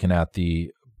always looking at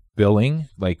the billing,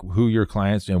 like who your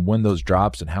clients and when those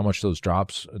drops and how much those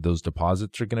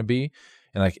deposits are going to be.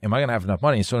 And like, am I going to have enough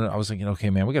money? So I was thinking, okay,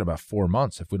 man, we got about 4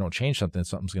 months. If we don't change something,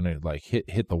 something's going to like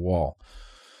hit the wall.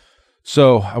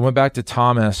 So I went back to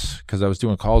Thomas because I was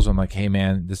doing calls. I'm like, hey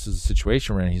man, this is a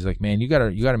situation we're in. He's like, man, you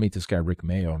gotta meet this guy, Rick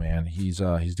Mayo, man. He's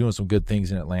doing some good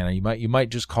things in Atlanta. You might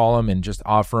just call him and just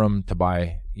offer him to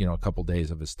buy, a couple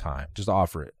days of his time. Just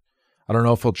offer it. I don't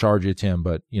know if he'll charge you, Tim,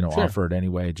 but offer it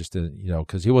anyway, just to,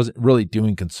 because he wasn't really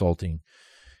doing consulting.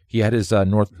 He had his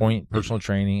North Point personal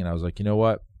training, and I was like, you know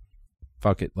what?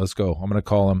 Fuck it, let's go. I'm gonna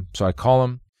call him. So I call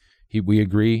him. We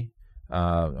agree.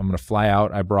 I'm going to fly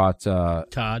out. I brought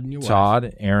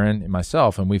Todd, Aaron, and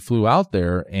myself, and we flew out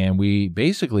there, and we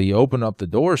basically opened up the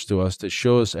doors to us to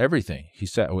show us everything.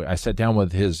 I sat down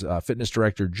with his fitness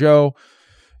director, Joe,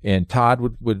 and Todd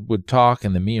would talk,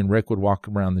 and then me and Rick would walk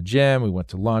around the gym. We went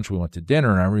to lunch. We went to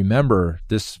dinner, and I remember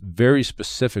this very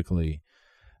specifically.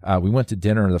 We went to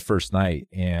dinner the first night,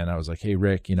 and I was like, hey,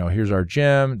 Rick, here's our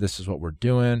gym. This is what we're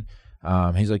doing.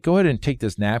 He's like, go ahead and take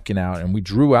this napkin out. And we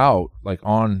drew out like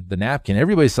on the napkin.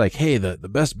 Everybody's like, hey, the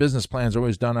best business plans are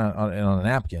always done on a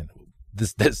napkin.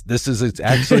 This is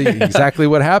actually exactly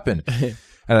what happened. And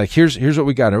like, here's what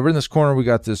we got over in this corner. We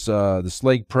got this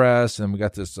leg press, and we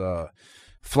got this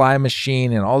fly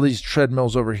machine, and all these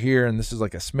treadmills over here. And this is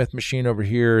like a Smith machine over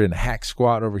here, and a hack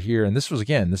squat over here. And this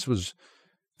was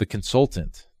the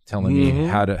consultant telling me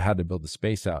how to build the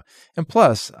space out. And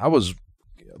plus I was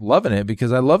loving it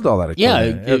because I loved all that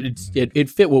equipment. Yeah, it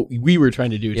fit what we were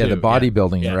trying to do too. Yeah, the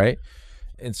bodybuilding, right?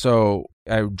 And so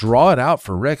I draw it out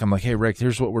for Rick. I'm like, hey, Rick,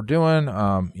 here's what we're doing.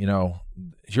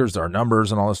 Here's our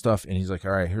numbers and all this stuff. And he's like,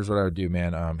 all right, here's what I would do,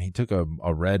 man. He took a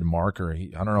red marker.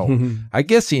 I don't know. I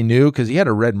guess he knew because he had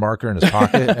a red marker in his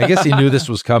pocket. I guess he knew this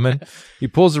was coming. He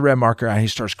pulls the red marker out and he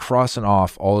starts crossing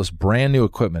off all this brand new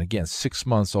equipment. Again, 6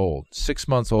 months old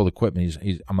equipment.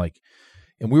 I'm like,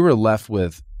 and we were left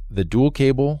with the dual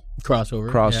cable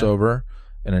crossover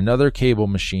and another cable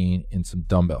machine and some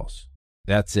dumbbells.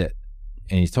 That's it.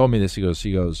 And he told me this.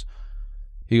 He goes,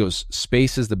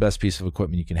 space is the best piece of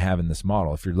equipment you can have in this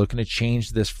model. If you're looking to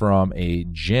change this from a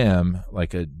gym,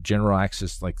 like a general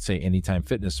access, like say Anytime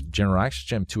Fitness general access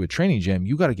gym, to a training gym,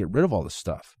 you got to get rid of all this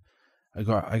stuff. I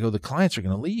go, the clients are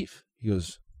going to leave. He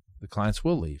goes, the clients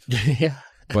will leave. Yeah.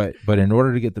 But in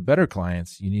order to get the better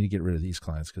clients, you need to get rid of these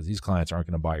clients because these clients aren't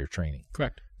going to buy your training.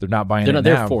 Correct. They're not buying They're it not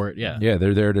now. there for it, yeah. Yeah,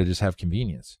 they're there to just have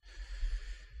convenience.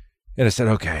 And I said,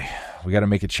 okay, we got to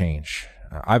make a change.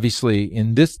 Obviously,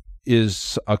 and this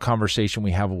is a conversation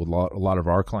we have with a lot of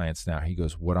our clients now. He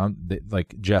goes,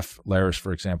 like Jeff Laris,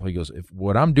 for example, he goes, if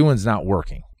what I'm doing is not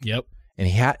working. Yep. And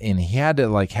he had to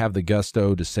like have the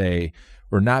gusto to say,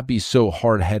 or not be so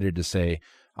hard-headed to say,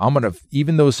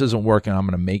 even though this isn't working, I'm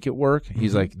going to make it work. Mm-hmm.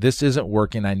 He's like, this isn't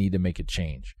working. I need to make a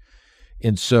change.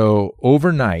 And so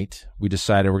overnight, we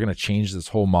decided we're going to change this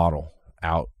whole model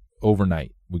out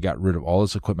overnight. We got rid of all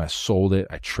this equipment. I sold it.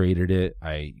 I traded it.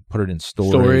 I put it in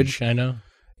storage. I know.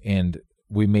 And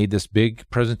we made this big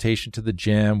presentation to the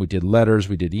gym. We did letters.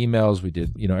 We did emails. We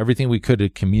did, everything we could to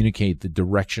communicate the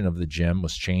direction of the gym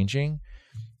was changing.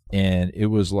 And it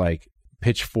was like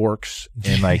pitchforks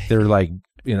and like they're like,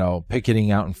 picketing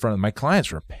out in front of my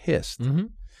clients were pissed. Mm-hmm.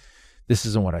 This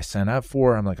isn't what I signed up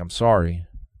for. I'm like, I'm sorry.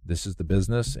 This is the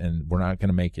business and we're not going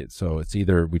to make it. So it's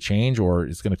either we change or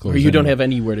it's going to close. Or you don't have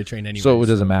anywhere to train anyway. So it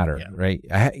doesn't matter, right?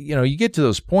 You get to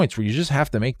those points where you just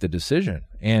have to make the decision.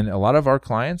 And a lot of our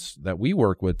clients that we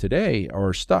work with today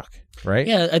are stuck, right?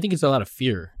 Yeah, I think it's a lot of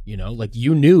fear, like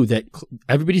you knew that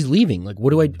everybody's leaving. Like, what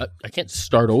do I can't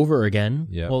start over again.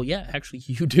 Yeah. Well, yeah, actually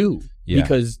you do. Yeah.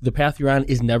 Because the path you're on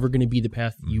is never going to be the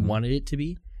path you wanted it to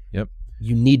be. Yep.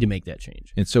 You need to make that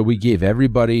change. And so we gave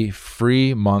everybody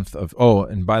free month of,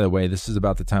 and by the way, this is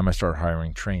about the time I started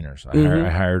hiring trainers. I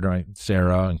hired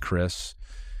Sarah and Chris.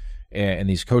 and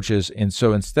these coaches. And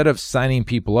so instead of signing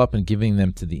people up and giving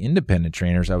them to the independent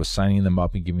trainers, I was signing them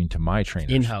up and giving to my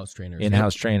trainers. In-house trainers.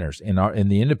 In-house trainers.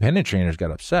 And the independent trainers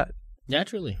got upset.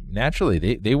 Naturally,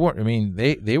 they weren't. I mean,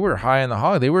 they were high on the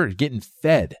hog. They were getting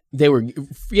fed. They were,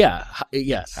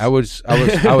 yes. I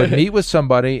would meet with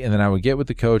somebody, and then I would get with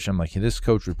the coach. I'm like, hey, this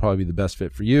coach would probably be the best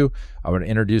fit for you. I would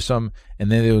introduce them,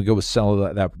 and then they would go sell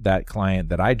that client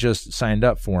that I just signed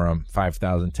up for them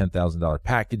 $5,000, $10,000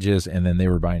 packages, and then they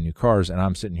were buying new cars, and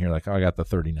I'm sitting here like, oh, I got the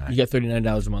 $39. You got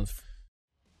 $39 a month.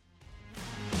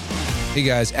 Hey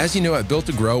guys, as you know, at Built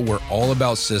to Grow, we're all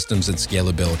about systems and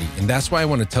scalability. And that's why I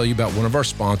want to tell you about one of our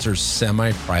sponsors,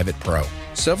 Semi-Private Pro.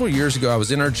 Several years ago, I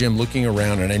was in our gym looking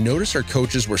around and I noticed our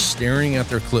coaches were staring at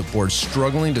their clipboards,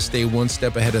 struggling to stay one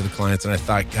step ahead of the clients. And I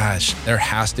thought, gosh, there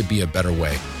has to be a better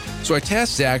way. So I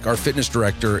tasked Zach, our fitness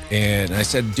director, and I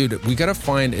said, dude, we got to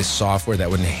find a software that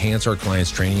would enhance our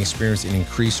clients' training experience and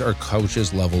increase our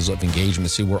coaches' levels of engagement.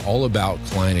 See, we're all about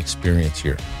client experience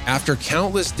here. After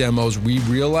countless demos, we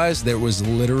realized there was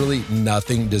literally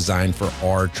nothing designed for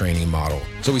our training model.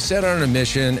 So we set out on a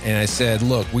mission, and I said,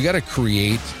 look, we got to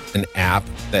create an app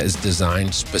that is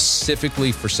designed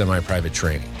specifically for semi-private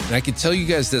training. And I can tell you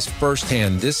guys this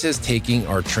firsthand, this is taking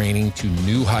our training to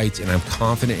new heights, and I'm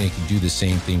confident it can do the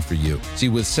same thing for you. See,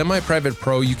 with Semi-Private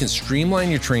Pro, you can streamline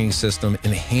your training system,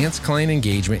 enhance client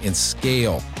engagement, and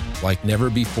scale like never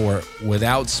before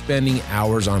without spending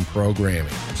hours on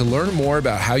programming. To learn more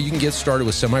about how you can get started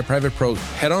with Semi-Private Pro,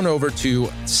 head on over to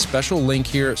special link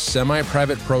here,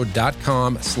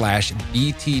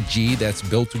 semiprivatepro.com/BTG. That's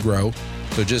Built to Grow.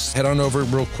 So just head on over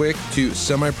real quick to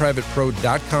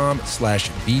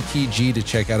semiprivatepro.com/BTG to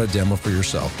check out a demo for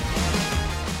yourself.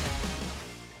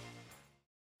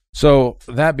 So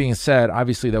that being said,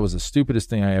 obviously that was the stupidest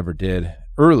thing I ever did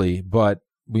early, but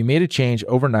we made a change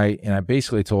overnight, and I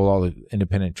basically told all the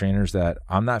independent trainers that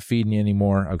I'm not feeding you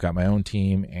anymore. I've got my own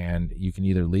team, and you can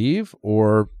either leave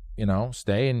or,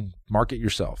 stay and market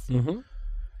yourself. Mm-hmm.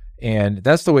 And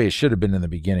that's the way it should have been in the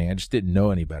beginning. I just didn't know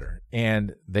any better.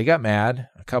 And they got mad.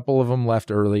 A couple of them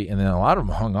left early, and then a lot of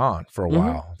them hung on for a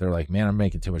while. They're like, man, I'm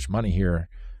making too much money here.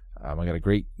 I got a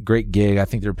great gig. I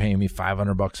think they're paying me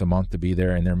 $500 a month to be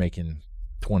there, and they're making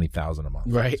 $20,000 a month.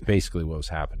 Right. That's basically what was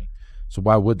happening. So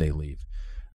why would they leave?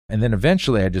 And then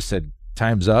eventually I just said,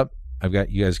 time's up.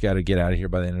 You guys got to get out of here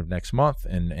by the end of next month.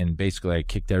 And basically I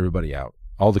kicked everybody out,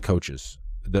 all the coaches,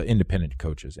 the independent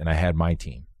coaches, and I had my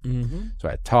team. Mm-hmm. So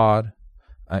I had Todd,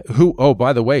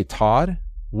 by the way, Todd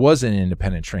was an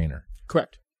independent trainer.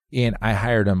 Correct. And I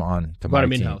hired him on to my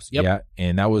team. in-house. Yep. Yeah.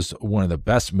 And that was one of the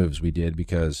best moves we did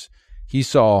because he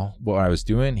saw what I was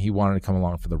doing. He wanted to come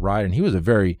along for the ride, and he was a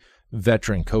very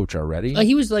veteran coach already.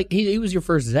 He was like he was your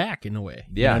first Zach in a way.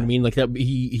 You know what I mean? Like that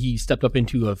he stepped up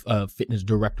into a fitness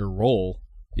director role.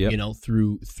 Yep.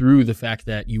 Through the fact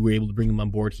that you were able to bring him on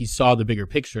board. He saw the bigger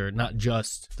picture, not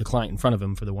just the client in front of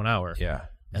him for the 1 hour. Yeah.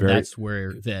 And that's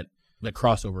where that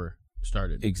crossover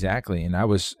started. Exactly. And I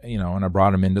was, and I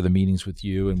brought him into the meetings with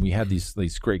you, and we had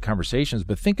these great conversations.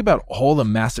 But think about all the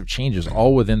massive changes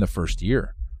all within the first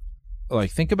year.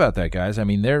 Like, think about that, guys. I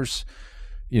mean, there's,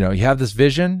 you have this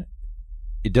vision.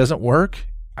 It doesn't work.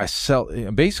 I still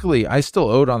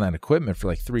owed on that equipment for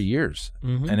like 3 years,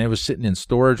 and it was sitting in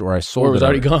storage, or I sold it. Or it was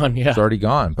already gone. Yeah. It's already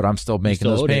gone, but I'm still making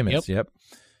those payments. Yep.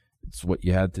 It's what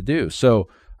you had to do. So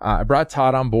I brought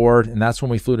Todd on board, and that's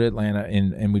when we flew to Atlanta,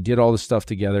 and we did all this stuff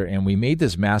together, and we made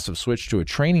this massive switch to a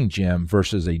training gym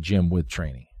versus a gym with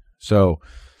training. So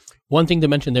one thing to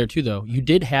mention there too, though, you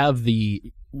did have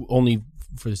only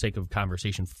for the sake of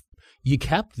conversation, you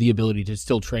kept the ability to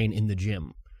still train in the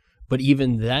gym. But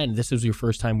even then, this was your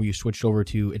first time where you switched over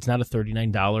to, it's not a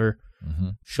 $39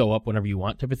 show up whenever you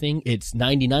want type of thing. It's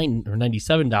 $99 or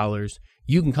 $97.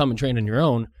 You can come and train on your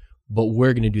own, but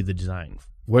we're going to do the design.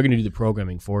 We're going to do the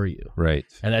programming for you. Right.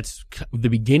 And that's the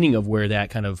beginning of where that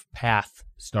kind of path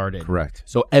started. Correct.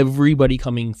 So everybody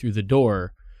coming through the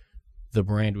door, the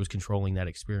brand was controlling that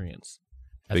experience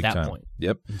at big that time. point.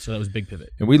 Yep. And so that was a big pivot.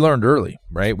 And we learned early,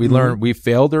 right? We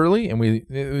failed early,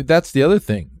 and that's the other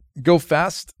thing. Go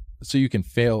fast so you can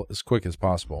fail as quick as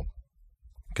possible.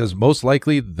 Because most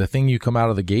likely the thing you come out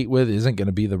of the gate with isn't going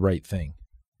to be the right thing.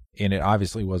 And it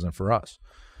obviously wasn't for us.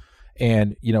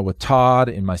 And, with Todd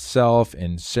and myself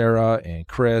and Sarah and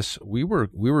Chris, we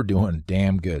were doing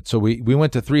damn good. So we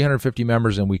went to 350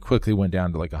 members, and we quickly went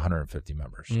down to like 150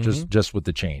 members, just with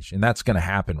the change. And that's going to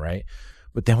happen, right?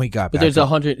 But then we got back. But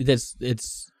there's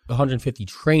it's 150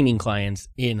 training clients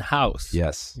in-house.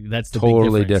 Yes. That's the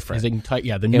totally big difference.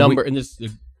 different. The number in this.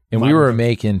 And we were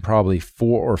making probably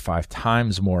 4 or 5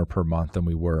 times more per month than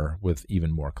we were with even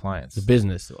more clients. The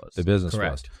business was. The business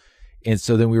correct. was. And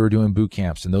so then we were doing boot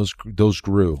camps, and those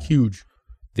grew. Huge.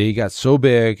 They got so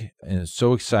big and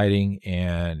so exciting,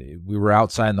 and we were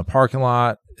outside in the parking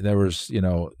lot. There was,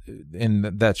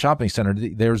 in that shopping center,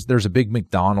 there's a big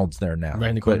McDonald's there now. Right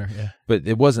in the corner, But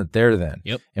it wasn't there then.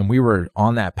 Yep. And we were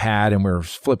on that pad, and we were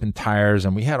flipping tires,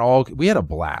 and we had a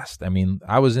blast. I mean,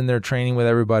 I was in there training with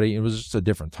everybody. It was just a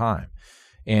different time.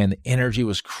 And the energy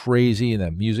was crazy, and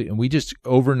the music, and we just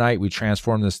overnight we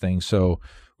transformed this thing. So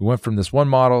we went from this one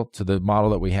model to the model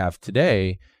that we have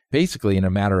today, basically in a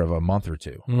matter of a month or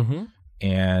two,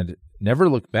 and never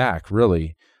looked back.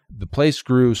 Really, the place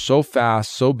grew so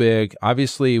fast, so big.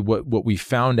 Obviously, what we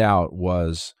found out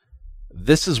was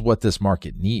this is what this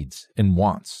market needs and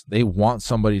wants. They want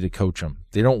somebody to coach them.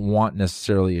 They don't want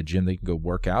necessarily a gym they can go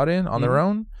work out in on their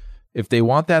own. If they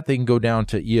want that, they can go down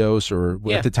to EOS or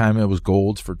at the time it was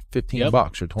Gold's for $15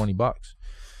 or $20.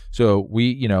 So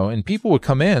we, and people would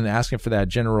come in asking for that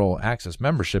general access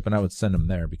membership, and I would send them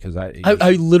there because I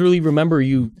literally remember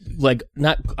you I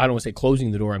don't want to say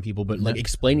closing the door on people, but like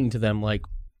explaining to them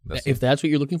if that's what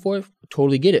you're looking for,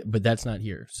 totally get it, but that's not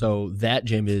here. So that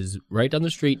gym is right down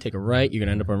the street. Take a right, you're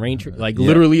gonna end up on Raintree.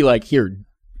 Literally, here.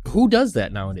 Who does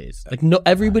that nowadays? No,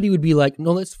 everybody would be like,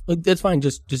 no, that's fine.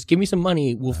 Just give me some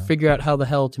money. We'll figure out how the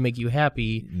hell to make you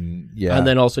happy. Yeah. And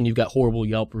then all of a sudden you've got horrible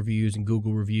Yelp reviews and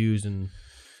Google reviews and.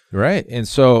 Right. And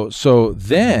so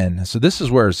this is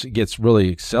where it gets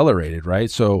really accelerated, right?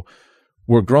 So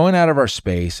we're growing out of our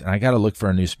space, and I got to look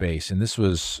for a new space. And this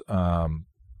was,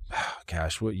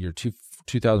 what year?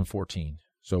 2014.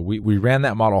 So we ran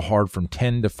that model hard from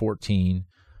 10 to 14,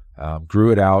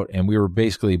 grew it out, and we were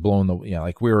basically blowing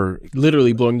we were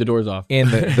literally blowing the doors off. And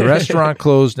the restaurant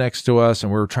closed next to us,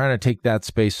 and we were trying to take that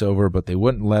space over, but they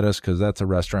wouldn't let us because that's a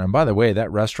restaurant. And by the way, that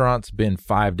restaurant's been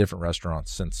 5 different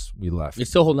restaurants since we left.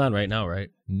 It's still holding on right now, right?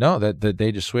 No, that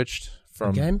they just switched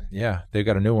from again. Yeah, they've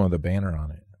got a new one with a banner on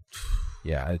it.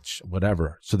 Yeah, it's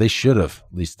whatever. So they should have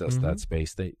leased us that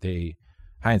space. They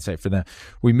hindsight for them.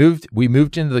 We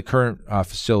moved into the current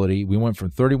facility. We went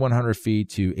from 3,100 feet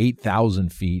to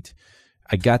 8,000 feet.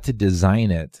 I got to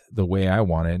design it the way I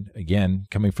wanted. Again,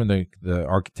 coming from the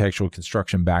architectural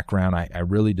construction background, I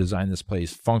really designed this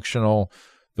place functional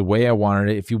the way I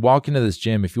wanted it. If you walk into this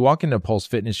gym, if you walk into Pulse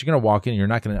Fitness, you're going to walk in and you're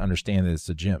not going to understand that it's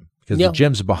a gym because the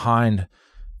gym's behind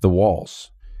the walls.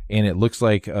 And it looks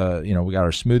like, we got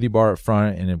our smoothie bar up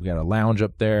front, and then we got a lounge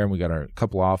up there, and we got our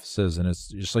couple offices, and it's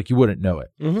just like you wouldn't know it.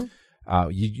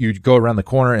 You go around the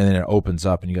corner, and then it opens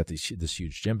up, and you got this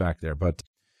huge gym back there. But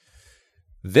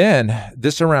then,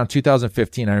 this around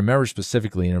 2015, I remember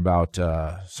specifically in about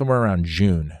somewhere around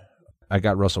June, I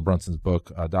got Russell Brunson's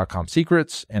book, .com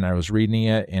Secrets, and I was reading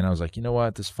it, and I was like, you know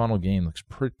what, this funnel game looks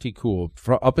pretty cool.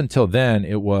 Up until then,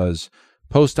 it was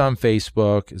post on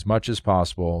Facebook as much as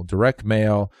possible, direct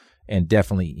mail, and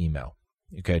definitely email,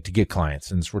 to get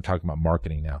clients. And we're talking about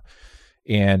marketing now.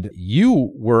 And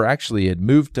you had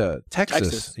moved to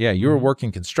Texas. Yeah, you were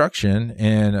working construction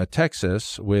in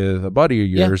Texas with a buddy of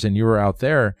yours, and you were out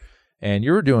there, and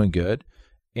you were doing good.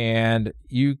 And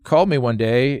you called me one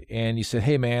day, and you said,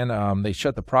 hey, man, they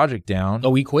shut the project down.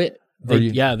 Oh, we quit.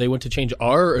 They went to change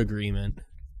our agreement.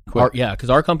 Because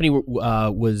our company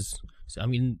was,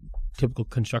 typical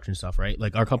construction stuff, right?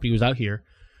 Like our company was out here.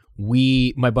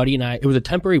 My buddy and I, it was a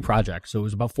temporary project. So it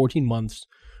was about 14 months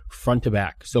front to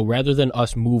back. So rather than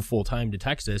us move full time to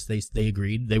Texas, they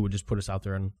agreed they would just put us out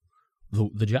there on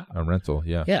the job. A rental,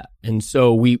 yeah. Yeah. And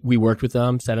so we worked with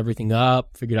them, set everything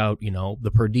up, figured out,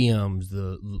 the per diems,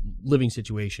 the living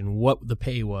situation, what the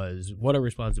pay was, what our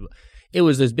responsibility. It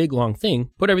was this big, long thing.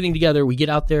 Put everything together. We get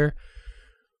out there,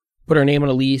 put our name on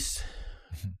a lease.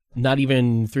 Not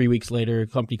even 3 weeks later,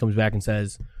 company comes back and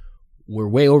says, we're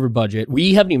way over budget.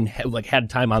 We haven't even had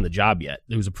time on the job yet.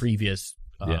 There was a previous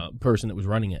person that was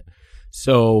running it.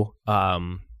 So,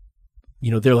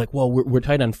 they're like, well, we're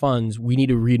tight on funds. We need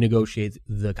to renegotiate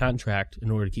the contract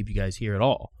in order to keep you guys here at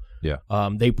all. Yeah.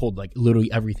 They pulled literally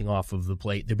everything off of the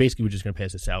plate. They basically were just going to pay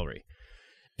us a salary.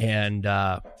 And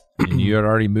you had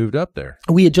already moved up there.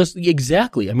 We had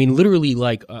exactly. I mean, literally,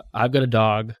 I've got a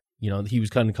dog. He was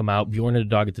going to come out. Bjorn had a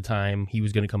dog at the time. He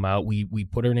was going to come out. We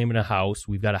put our name in a house.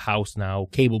 We've got a house now,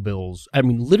 cable bills. I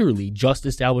mean, literally just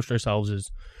established ourselves as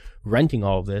renting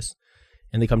all of this.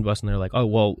 And they come to us and they're like, oh,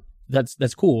 well,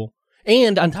 that's cool.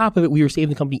 And on top of it, we were saving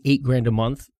the company $8,000 a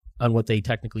month on what they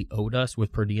technically owed us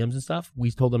with per diems and stuff. We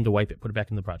told them to wipe it, put it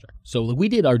back in the project. So we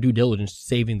did our due diligence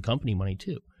saving the company money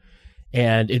too.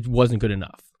 And it wasn't good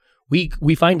enough. We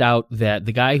find out that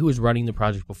the guy who was running the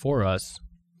project before us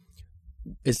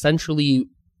essentially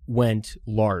went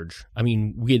large. I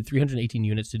mean, we had 318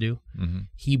 units to do. Mm-hmm.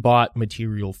 He bought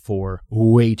material for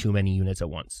way too many units at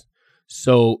once.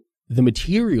 So the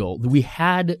material, we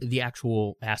had the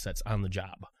actual assets on the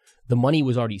job. The money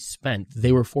was already spent.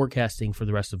 They were forecasting for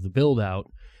the rest of the build out,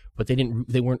 but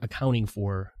they weren't accounting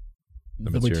for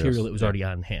the material that was already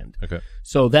on hand. Okay.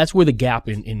 So that's where the gap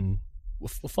in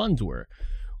funds were.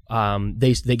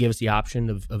 They gave us the option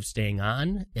of staying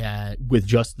on with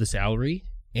just the salary.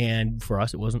 And for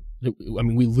us, it wasn't, I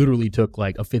mean, we literally took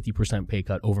like a 50% pay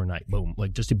cut overnight. Boom.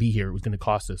 Like just to be here, it was going to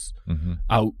cost us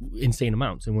out insane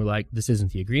amounts. And we're like, this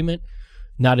isn't the agreement.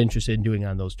 Not interested in doing it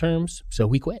on those terms. So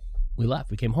we quit. We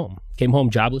left. We came home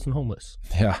jobless and homeless.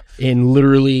 Yeah. In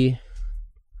literally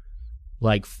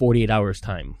like 48 hours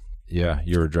time. Yeah.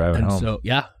 You were driving home. So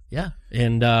yeah.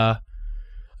 And, I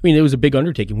mean, it was a big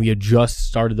undertaking. We had just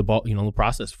started the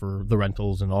process for the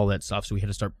rentals and all that stuff. So we had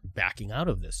to start backing out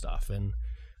of this stuff. And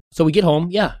so we get home.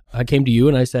 Yeah. I came to you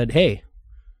and I said, hey,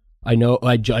 I know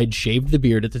I'd shaved the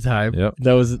beard at the time. Yep.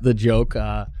 That was the joke.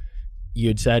 You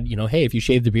had said, hey, if you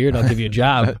shave the beard, I'll give you a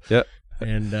job. Yep.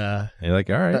 And you're like,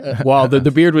 all right. well,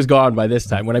 the beard was gone by this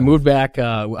time. When I moved back,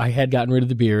 I had gotten rid of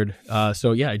the beard.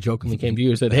 So yeah, I jokingly came to you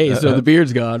and said, hey, so the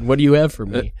beard's gone. What do you have for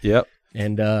me? Yep.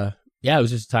 And yeah, it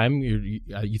was just time. You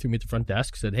threw me at the front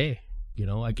desk, said, hey,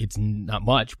 like it's not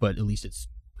much, but at least it's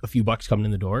a few bucks coming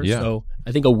in the door. Yeah. So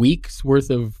I think a week's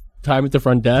worth of time at the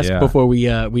front desk before we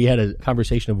had a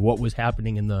conversation of what was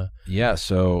happening in the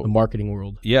marketing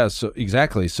world. Yeah, so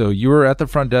exactly. So you were at the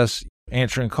front desk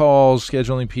answering calls,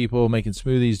 scheduling people, making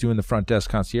smoothies, doing the front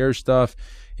desk concierge stuff.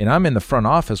 And I'm in the front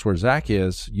office where Zach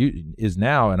is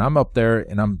now, and I'm up there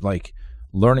and I'm like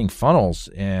learning funnels,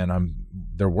 and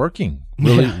they're working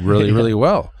really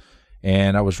well.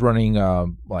 And I was running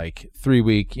like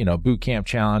 3-week, boot camp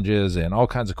challenges and all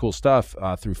kinds of cool stuff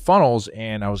through funnels.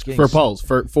 And I was getting for Pulse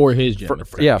for his gym.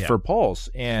 For Pulse.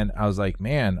 And I was like,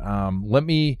 man,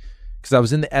 because I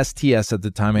was in the STS at the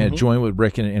time. I had joined with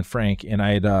Rick and Frank, and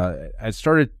I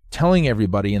started telling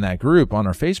everybody in that group, on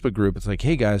our Facebook group, it's like,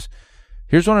 hey guys,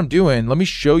 here's what I'm doing. Let me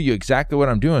show you exactly what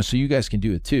I'm doing so you guys can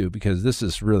do it too, because this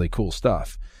is really cool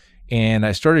stuff. And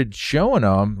I started showing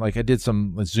them, like I did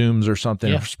some Zooms or something.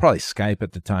 Yeah. It was probably Skype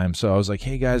at the time. So I was like,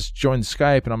 hey guys, join the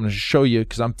Skype and I'm going to show you,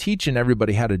 because I'm teaching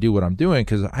everybody how to do what I'm doing,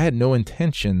 because I had no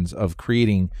intentions of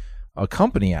creating a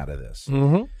company out of this.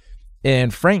 Mm-hmm.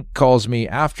 And Frank calls me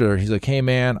after. He's like, hey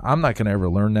man, I'm not going to ever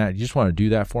learn that. You just want to do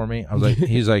that for me? I was like,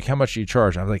 he's like, how much do you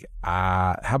charge? I was like,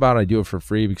 how about I do it for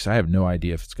free, because I have no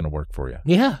idea if it's going to work for you.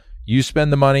 Yeah. You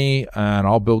spend the money and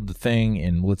I'll build the thing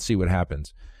and let's see what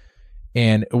happens.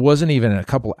 And it wasn't even a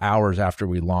couple hours after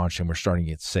we launched and we're starting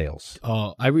to get sales.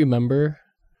 Oh, I remember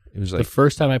it was like the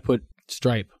first time I put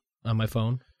Stripe on my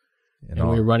phone and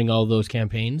we were running all those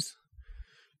campaigns.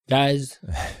 Guys,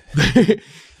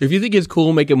 if you think it's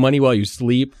cool making money while you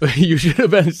sleep, you should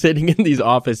have been sitting in these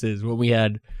offices when we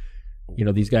had,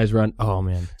 these guys run. Oh,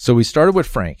 man. So we started with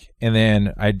Frank, and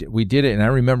then we did it, and I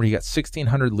remember he got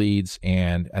 1,600 leads,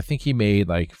 and I think he made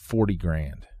like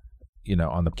 $40,000,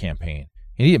 on the campaign.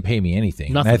 And he didn't pay me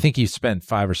anything. Nothing. And I think he spent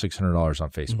 $500 or $600 on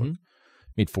Facebook.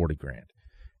 Made $40,000.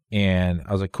 And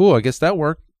I was like, cool, I guess that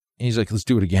worked. And he's like, let's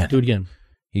do it again. Do it again.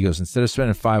 He goes, instead of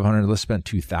spending $500, let's spend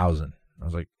 $2,000. I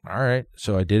was like, all right.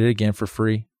 So I did it again for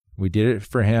free. We did it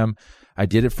for him. I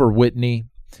did it for Whitney.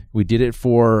 We did it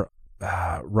for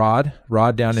Rod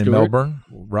down in Melbourne.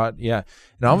 Rod, yeah.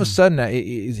 And all of a sudden,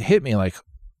 it hit me like,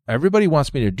 everybody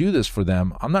wants me to do this for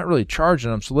them. I'm not really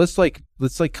charging them. So let's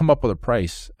come up with a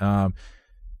price. And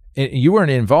you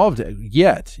weren't involved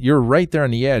yet. You're right there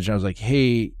on the edge. And I was like,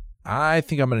 hey, I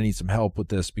think I'm going to need some help with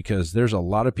this, because there's a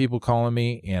lot of people calling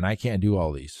me and I can't do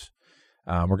all these.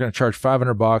 We're going to charge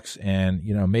 $500, and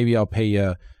maybe I'll pay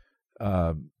you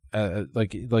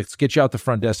let's get you out the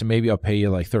front desk, and maybe I'll pay you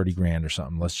like $30,000 or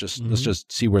something. Let's just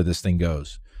see where this thing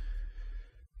goes.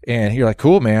 And you're like,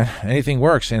 cool, man, anything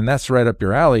works. And that's right up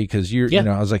your alley, because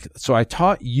I was like, so I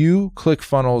taught you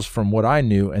ClickFunnels from what I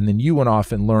knew, and then you went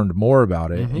off and learned more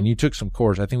about it, and you took some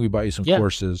course. I think we bought you some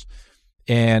courses,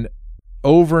 and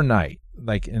overnight,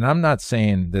 and I'm not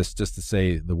saying this just to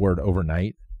say the word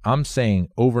overnight. I'm saying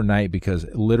overnight because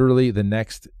literally the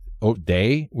next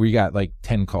day we got like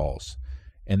 10 calls,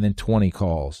 and then 20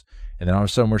 calls. And then all of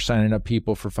a sudden we're signing up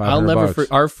people for $500. I'll never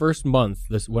our first month,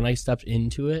 when I stepped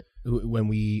into it, when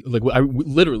we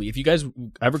literally, if you guys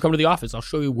ever come to the office, I'll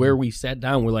show you where we sat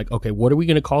down. We're like, okay, what are we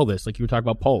going to call this? Like you were talking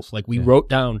about Pulse. Like we wrote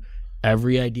down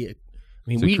every idea. I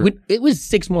mean, it was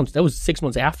 6 months. That was 6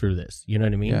 months after this. You know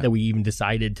what I mean? Yeah. That we even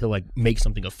decided to like make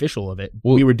something official of it.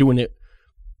 Well, we were doing it.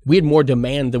 We had more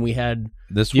demand than we had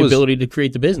ability to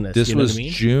create the business. This you know was what I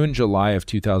mean? June, July of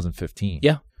 2015.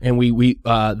 Yeah. And we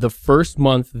the first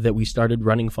month that we started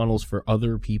running funnels for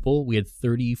other people, we had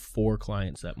 34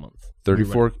 clients that month.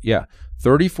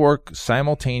 34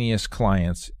 simultaneous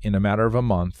clients in a matter of a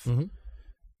month. Mm-hmm.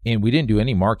 And we didn't do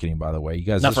any marketing, by the way. You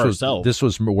guys, Not for ourselves. This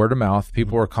was word of mouth.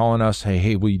 People were calling us,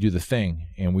 hey, will you do the thing?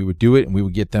 And we would do it, and we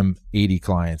would get them 80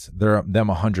 clients, them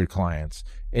 100 clients.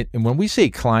 And when we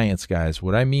say clients, guys,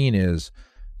 what I mean is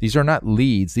these are not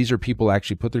leads. These are people who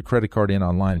actually put their credit card in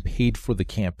online, paid for the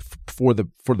camp, for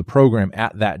the program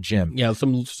at that gym. Yeah,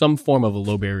 some form of a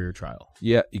low barrier trial.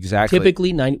 Yeah, exactly.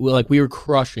 Typically, we were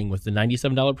crushing with the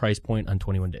 $97 price point on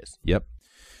 21 days. Yep.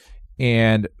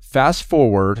 And fast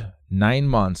forward 9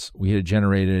 months, we had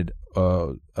generated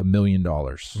 $1 million.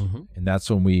 Mm-hmm. And that's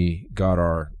when we got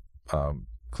our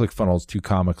ClickFunnels 2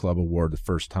 Comma Club award the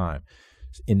first time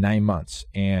in 9 months.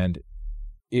 And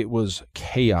it was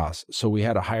chaos. So we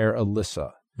had to hire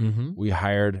Alyssa. Mm-hmm. We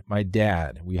hired my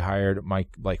dad. We hired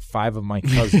five of my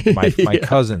cousins, my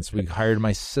cousins. We hired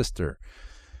my sister.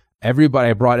 Everybody.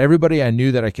 I brought everybody I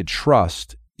knew that I could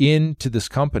trust into this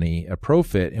company at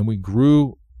Profit, and we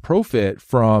grew Profit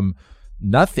from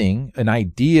nothing, an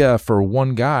idea for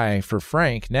one guy, for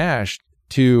Frank Nash,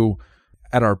 to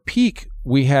at our peak,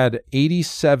 we had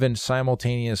 87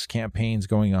 simultaneous campaigns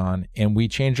going on, and we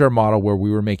changed our model where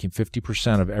we were making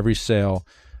 50% of every sale.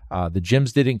 The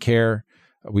gyms didn't care.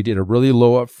 We did a really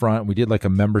low up front. We did like a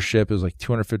membership. It was like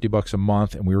 $250 a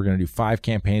month, and we were going to do 5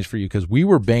 campaigns for you because we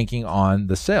were banking on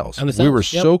the sales. We were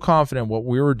so confident what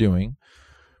we were doing.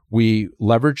 We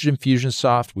leveraged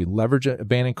Infusionsoft. We leveraged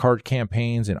abandoned cart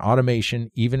campaigns and automation,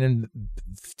 even in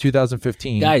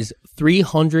 2015. Guys,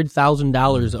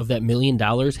 $300,000 of that $1 million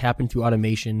happened through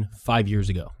automation 5 years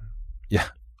ago. Yeah.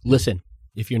 Listen,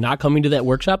 if you're not coming to that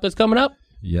workshop that's coming up,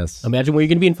 yes, imagine where you're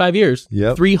going to be in 5 years.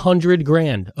 Yep.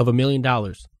 $300,000 of $1 million.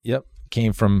 Yep.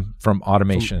 Came from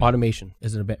automation. From automation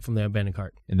from the abandoned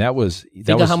cart. And that was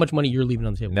Think of how much money you're leaving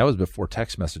on the table. And that was before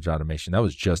text message automation. That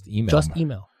was just email. Just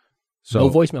email. So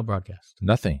no voicemail broadcast.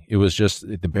 Nothing. It was just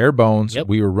the bare bones. Yep.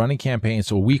 We were running campaigns.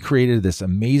 So we created this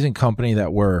amazing company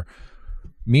that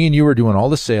me and you were doing all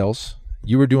the sales.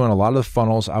 You were doing a lot of the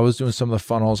funnels. I was doing some of the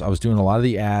funnels. I was doing a lot of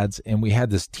the ads. And we had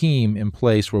this team in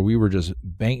place where we were just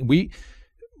we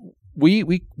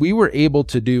were able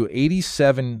to do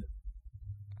 87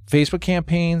 Facebook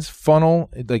campaigns,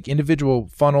 like individual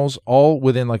funnels, all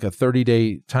within like a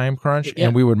 30-day time crunch. Yeah.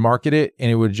 And we would market it, and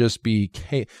it would just be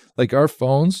like our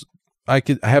phones. I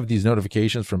have these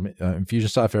notifications from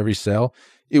Infusionsoft every sale.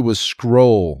 It was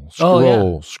scroll.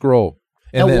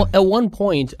 And at one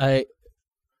point, it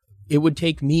would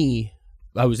take me.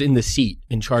 I was in the seat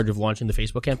in charge of launching the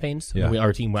Facebook campaigns. Yeah.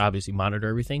 Our team would obviously monitor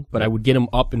everything, but I would get them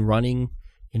up and running,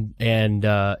 and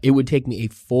it would take me a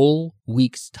full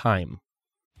week's time.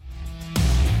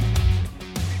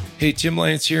 Hey, Tim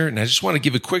Lyons here, and I just want to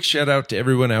give a quick shout out to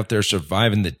everyone out there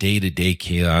surviving the day-to-day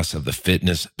chaos of the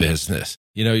fitness business.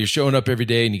 You know, you're showing up every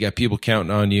day and you got people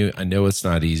counting on you. I know it's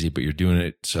not easy, but you're doing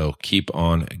it, so keep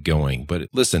on going. But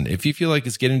listen, if you feel like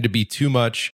it's getting to be too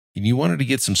much and you wanted to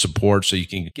get some support so you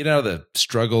can get out of the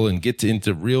struggle and get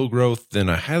into real growth, then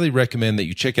I highly recommend that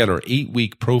you check out our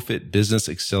 8-week Profit Business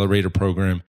Accelerator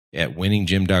program at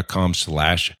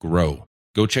winninggym.com/grow.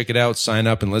 Go check it out, sign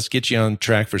up, and let's get you on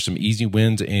track for some easy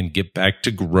wins and get back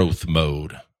to growth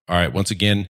mode. All right, once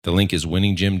again, the link is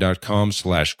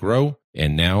winninggym.com/grow.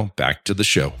 And now back to the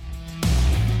show.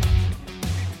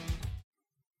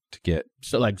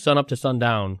 So like sun up to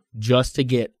sundown just to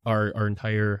get our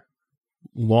entire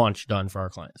launch done for our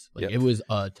clients. Like It was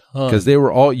a ton. Because they were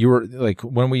all, you were like,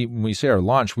 when we say our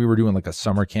launch, we were doing like a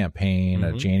summer campaign,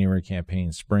 a January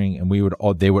campaign, spring, and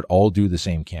they would all do the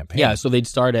same campaign. Yeah, so they'd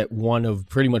start at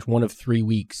pretty much one of 3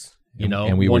 weeks.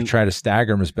 And we would try to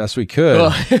stagger them as best we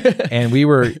could. And we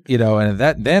were, and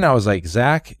then I was like,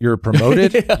 Zach, you're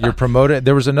promoted. Yeah. You're promoted.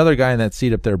 There was another guy in that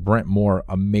seat up there, Brent Moore,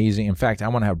 amazing. In fact, I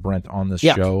want to have Brent on this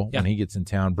show when he gets in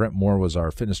town. Brent Moore was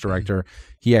our fitness director.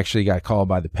 He actually got called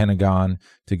by the Pentagon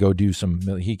to go do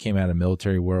he came out of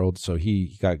military world, so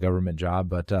he got a government job.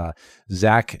 But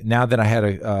Zach, now that I had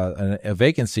a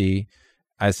vacancy,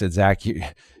 I said, Zach,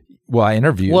 I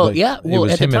interviewed. Well, it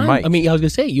was him and Mike. I mean, I was gonna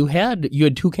say you had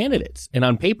 2 candidates, and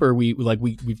on paper, we've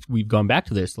gone back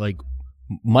to this. Like,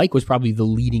 Mike was probably the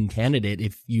leading candidate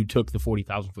if you took the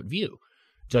 40,000-foot view,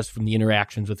 just from the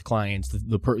interactions with clients.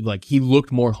 He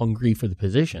looked more hungry for the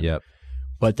position. Yep.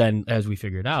 But then, as we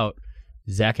figured out,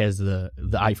 Zach has the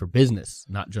eye for business,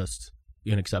 not just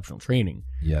an exceptional training.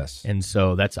 Yes. And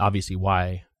so that's obviously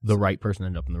why the right person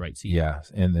ended up in the right seat. Yeah.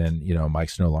 And then,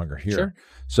 Mike's no longer here.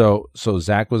 Sure. So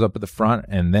Zach was up at the front,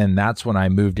 and then that's when I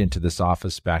moved into this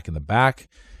office back in the back.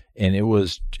 And it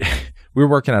was, we were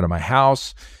working out of my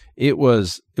house. it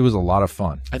was a lot of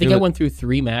fun. I think I went through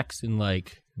 3 Macs in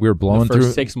like we were blowing the first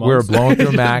through 6 months. We were blowing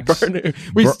through Macs.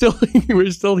 We're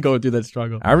still going through that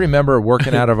struggle. I remember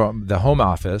working out of the home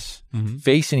office,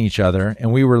 facing each other,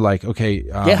 and we were like, "Okay,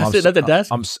 sitting at the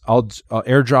desk. I'll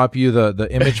airdrop you the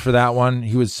image for that one."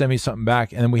 He would send me something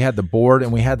back, and then we had the board,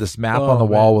 and we had this map on the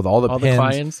wall with all the pins,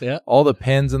 clients, all the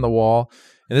pins in the wall.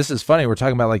 And this is funny. We're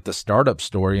talking about like the startup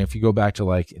story. If you go back to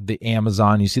like the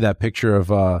Amazon, you see that picture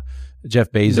of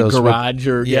Jeff Bezos, the garage,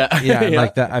 and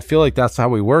like that. I feel like that's how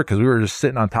we were because we were just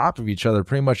sitting on top of each other,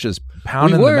 pretty much just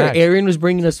pounding. We were. The Mac. Aaron was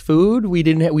bringing us food. We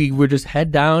didn't. We were just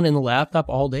head down in the laptop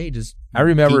all day. Just I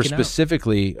remember geeking out.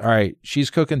 specifically. All right, she's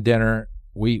cooking dinner.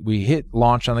 We hit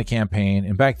launch on the campaign,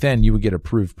 and back then you would get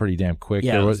approved pretty damn quick.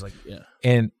 Yeah,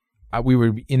 and we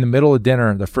were in the middle of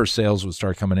dinner. The first sales would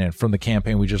start coming in from the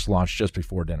campaign we just launched just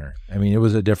before dinner. I mean, it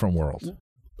was a different world.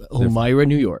 Elmira,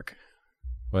 New York.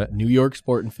 What? New York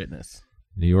Sport and Fitness.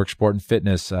 New York Sport and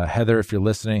Fitness. Heather, if you're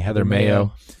listening, Heather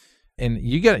Mayo. And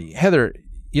you got Heather,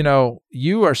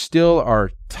 you are still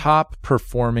our top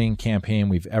performing campaign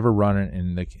we've ever run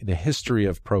in the history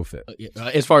of ProFit.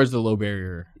 As far as the low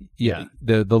barrier. Yeah.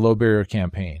 The low barrier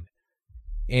campaign.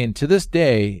 And to this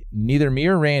day, neither me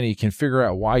or Randy can figure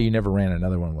out why you never ran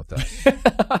another one with us.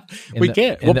 We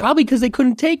can't. Well, probably because they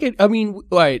couldn't take it. I mean,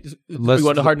 right. We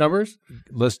want the hard numbers?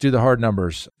 Let's do the hard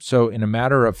numbers. So in a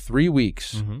matter of 3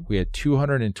 weeks, we had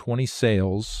 220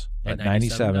 sales at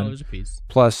 $97 a piece.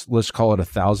 Plus, let's call it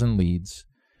 1,000 leads.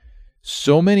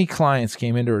 So many clients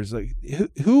came into it. It's like,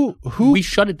 who? We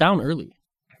shut it down early.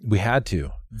 We had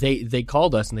to. They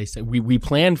called us and they said, we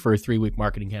planned for a 3-week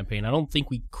marketing campaign. I don't think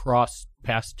we crossed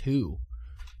past 2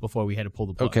 before we had to pull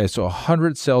the plug. Okay, so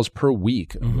 100 sales per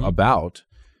week, about.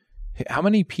 How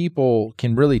many people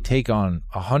can really take on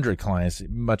 100 clients,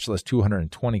 much less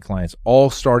 220 clients, all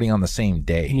starting on the same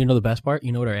day? And you know the best part?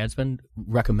 You know what our ad spend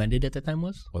recommended at that time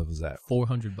was? What was that?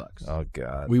 $400. Oh,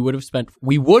 God. We would have spent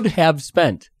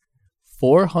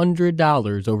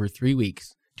 $400 over 3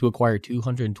 weeks to acquire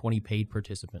 220 paid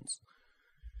participants.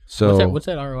 So what's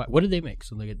that ROI? What did they make?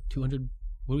 So they get 200.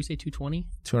 What do we say? 220.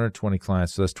 220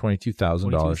 clients. So that's $22,000.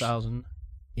 $22,000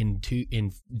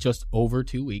 in just over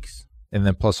 2 weeks. And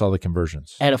then plus all the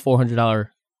conversions at a $400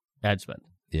 ad spend.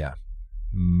 Yeah,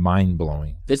 mind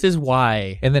blowing. This is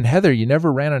why. And then Heather, you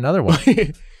never ran another one.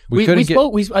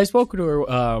 I spoke to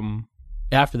her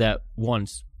after that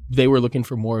once. They were looking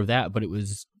for more of that, but it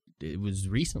was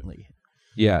recently.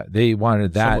 Yeah, they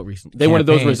wanted that. They wanted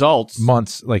those results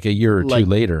months, like a year or two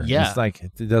later. Yeah, it's like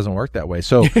it doesn't work that way.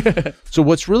 So, so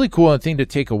what's really cool and thing to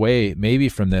take away maybe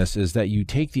from this is that you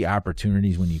take the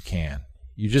opportunities when you can.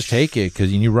 You just take it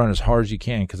because you run as hard as you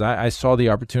can. Because I saw the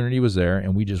opportunity was there,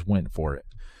 and we just went for it.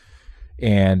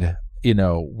 And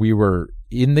we were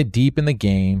deep in the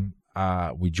game.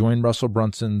 We joined Russell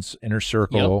Brunson's inner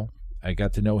circle. Yep. I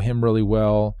got to know him really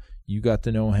well. You got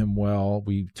to know him well.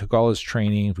 We took all his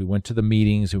trainings. We went to the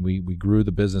meetings, and we grew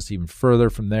the business even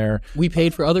further from there. We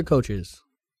paid for other coaches.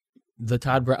 The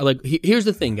Todd Brown, here's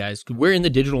the thing, guys. We're in the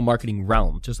digital marketing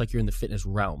realm, just like you're in the fitness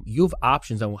realm. You have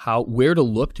options on where to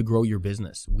look to grow your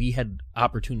business. We had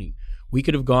opportunity. We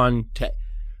could have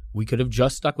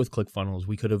just stuck with ClickFunnels.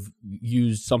 We could have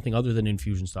used something other than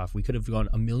Infusionsoft. We could have gone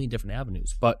a million different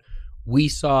avenues, but we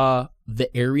saw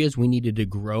the areas we needed to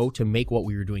grow to make what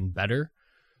we were doing better.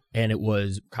 And it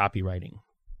was copywriting.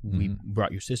 We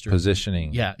brought your sister.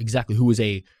 Positioning. Yeah, exactly. Who was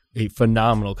a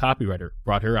phenomenal copywriter.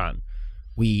 Brought her on.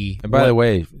 And by the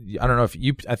way, I don't know if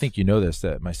I think you know this,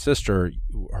 that my sister,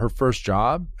 her first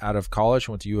job out of college,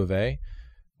 went to U of A,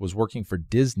 was working for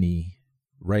Disney,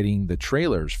 writing the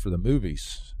trailers for the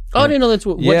movies. Oh, I didn't know that's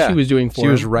what she was doing for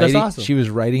him. That's awesome. She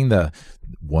was writing the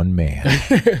one man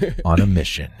on a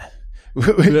mission. You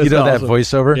know awesome. That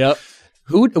voiceover? Yep.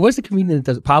 What's the comedian that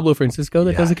does it? Pablo Francisco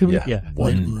that does the comedian? Yeah.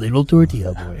 One little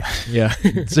tortilla boy. Yeah.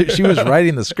 So she was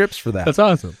writing the scripts for that. That's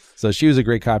awesome. So she was a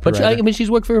great copywriter. But she's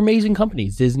worked for amazing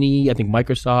companies. Disney, I think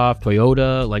Microsoft,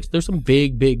 Toyota. There's some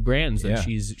big brands that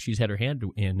she's had her hand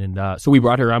in. And so we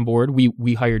brought her on board.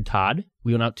 We hired Todd.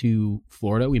 We went out to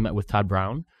Florida. We met with Todd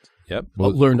Brown. Yep.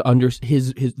 Learned under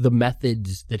the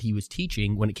methods that he was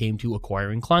teaching when it came to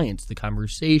acquiring clients, the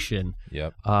conversation.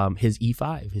 Yep. His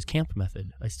E5, his camp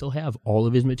method. I still have all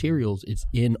of his materials. It's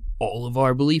in all of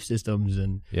our belief systems.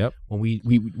 And when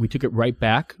we took it right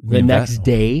back the next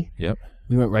day. Yep.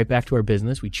 We went right back to our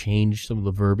business. We changed some of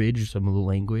the verbiage, some of the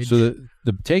language. So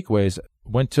the takeaways,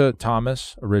 went to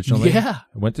Thomas originally. Yeah.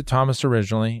 I went to Thomas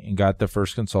originally and got the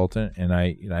first consultant, and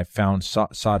I found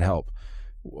sought help.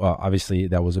 Obviously,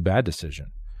 that was a bad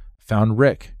decision. Found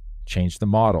Rick, changed the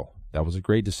model. That was a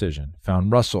great decision.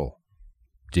 Found Russell,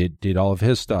 did all of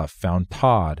his stuff. Found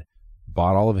Todd,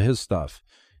 bought all of his stuff.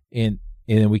 And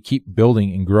then we keep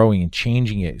building and growing and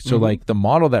changing it. So like the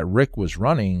model that Rick was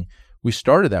running, we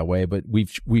started that way, but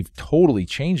we've totally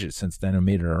changed it since then and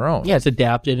made it our own. Yeah, it's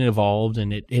adapted and evolved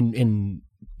and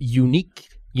unique.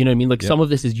 You know what I mean? Like some of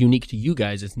this is unique to you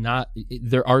guys. It's not.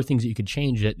 There are things that you could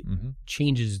change that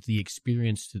changes the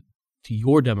experience to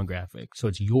your demographic, so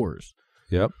it's yours.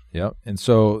 Yep. And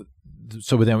so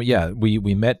with them,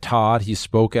 we met Todd. He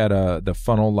spoke at the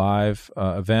Funnel Live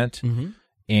event,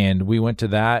 and we went to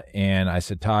that. And I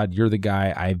said, Todd, you're the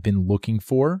guy I've been looking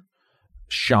for.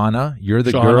 Shauna, you're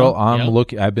the girl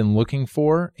I've been looking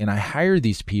for. And I hired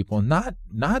these people, not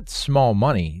small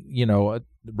money. You know,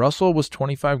 Russell was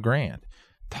 $25,000.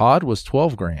 Todd was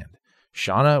 $12,000.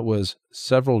 Shauna was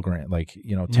several grand, like,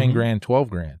 you know, $10,000,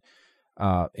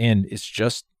 $12,000. And it's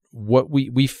just what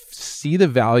we see the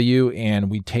value and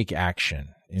we take action.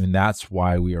 And that's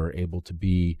why we are able to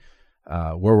be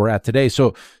where we're at today.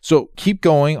 So keep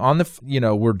going on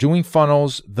we're doing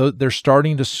funnels. They're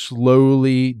starting to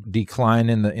slowly decline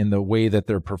in the way that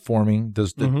they're performing. The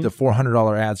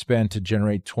 $400 ad spend to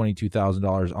generate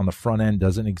 $22,000 on the front end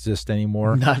doesn't exist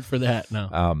anymore. Not for that,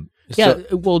 no.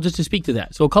 Well, just to speak to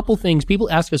that. So a couple things, people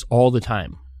ask us all the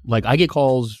time. Like I get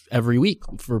calls every week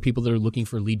for people that are looking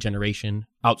for lead generation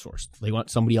outsourced. They want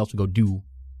somebody else to go do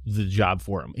the job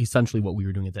for them, essentially what we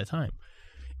were doing at that time.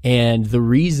 And the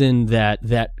reason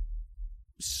that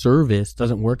service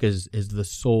doesn't work as the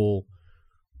sole,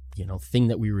 thing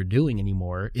that we were doing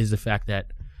anymore is the fact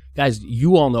that, guys,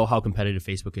 you all know how competitive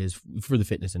Facebook is for the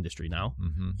fitness industry now.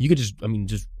 You could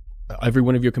just every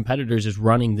one of your competitors is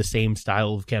running the same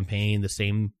style of campaign, the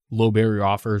same low barrier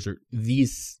offers, or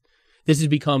this has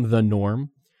become the norm.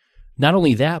 Not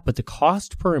only that, but the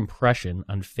cost per impression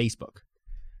on Facebook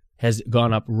has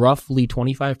gone up roughly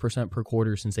 25% per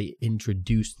quarter since they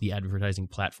introduced the advertising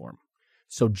platform.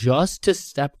 So just to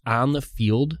step on the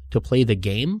field to play the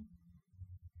game,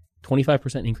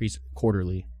 25% increase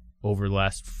quarterly over the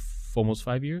last almost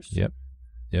 5 years. Yep.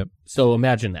 So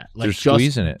imagine that. They're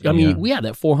squeezing it. I mean,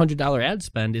 that $400 ad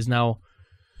spend is now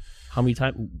how many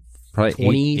times?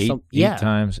 Probably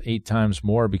eight times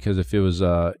more, because if it was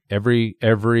every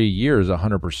year is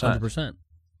 100%. 100%.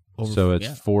 So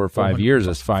it's 4 or 5 years.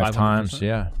 That's 5 times.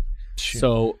 Yeah.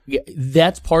 So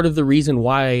that's part of the reason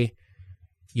why,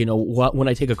 when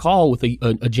I take a call with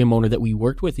a gym owner that we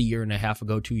worked with a year and a half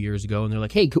ago, 2 years ago, and they're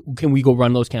like, hey, can we go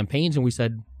run those campaigns? And we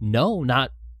said, no,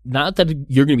 not that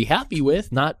you're going to be happy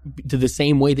with, not to the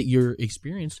same way that you're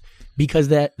experienced, because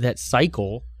that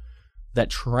cycle,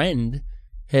 that trend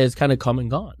has kind of come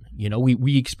and gone.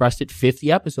 We expressed it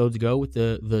 50 episodes ago with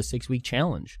the 6-week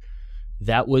challenge.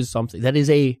 That was something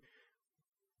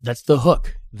that's the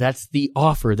hook. That's the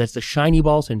offer. That's the shiny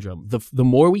ball syndrome. The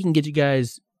more we can get you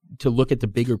guys to look at the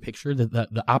bigger picture,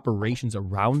 the operations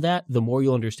around that, the more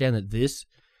you'll understand that this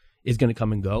is going to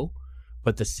come and go.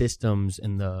 But the systems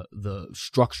and the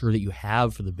structure that you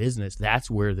have for the business, that's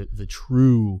where the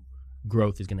true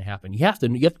growth is going to happen. You have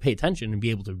to pay attention and be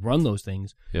able to run those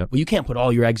things. Yep. But you can't put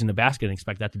all your eggs in a basket and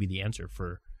expect that to be the answer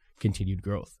for continued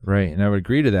growth. Right. And I would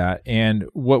agree to that. And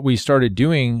what we started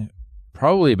doing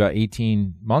probably about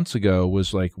 18 months ago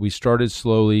was we started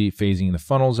slowly phasing the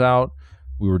funnels out.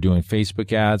 We were doing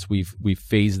Facebook ads. We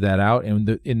phased that out.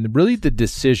 And really the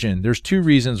decision, there's 2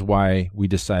 reasons why we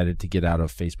decided to get out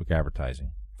of Facebook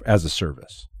advertising as a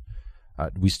service.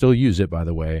 We still use it, by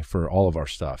the way, for all of our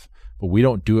stuff, but we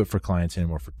don't do it for clients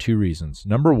anymore for 2 reasons.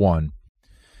 Number one,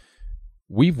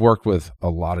 we've worked with a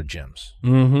lot of gyms,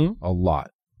 a lot,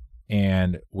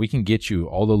 and we can get you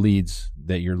all the leads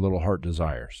that your little heart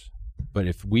desires. But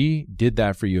if we did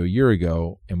that for you a year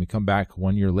ago and we come back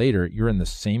 1 year later, you're in the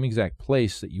same exact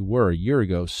place that you were a year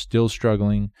ago, still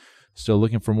struggling, still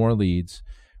looking for more leads.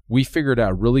 We figured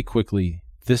out really quickly,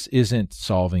 this isn't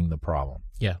solving the problem.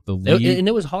 Yeah. And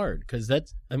it was hard because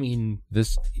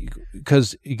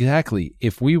exactly.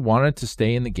 If we wanted to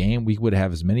stay in the game, we would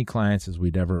have as many clients as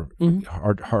we'd ever,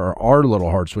 our little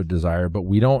hearts would desire, but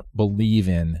we don't believe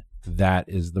in that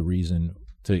is the reason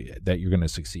that you're going to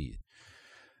succeed.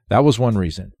 That was one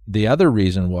reason. The other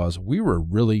reason was we were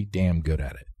really damn good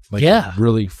at it.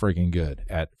 Really freaking good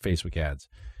at Facebook ads.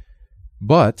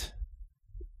 But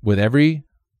with every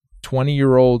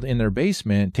 20-year-old in their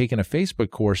basement taking a Facebook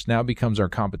course now becomes our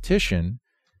competition.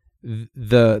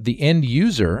 The end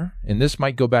user, and this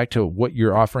might go back to what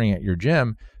you're offering at your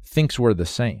gym, thinks we're the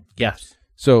same. Yes.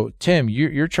 So Tim,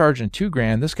 you're charging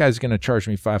 $2,000. This guy's going to charge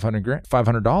me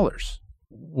 $500.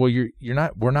 Well, you're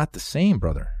not. We're not the same,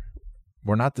 brother.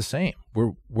 We're not the same.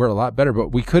 We're a lot better, but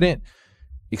we couldn't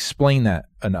explain that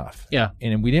enough. Yeah.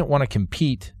 And we didn't want to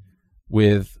compete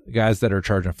with guys that are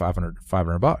charging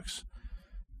 $500.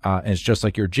 And it's just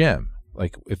like your gym.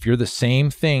 Like if you're the same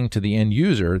thing to the end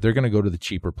user, they're going to go to the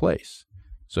cheaper place.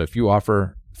 So if you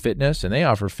offer fitness and they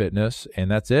offer fitness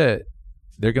and that's it,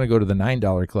 they're going to go to the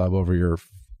 $9 club over your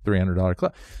 $300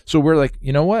 club. So we're like,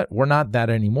 you know what? We're not that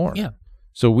anymore. Yeah.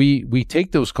 So we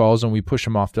take those calls and we push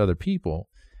them off to other people.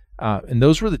 And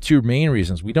those were the two main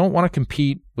reasons. We don't want to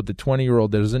compete with the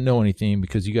 20-year-old that doesn't know anything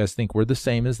because you guys think we're the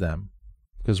same as them,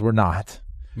 because we're not.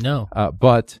 No.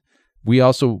 But we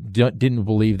also didn't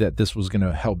believe that this was going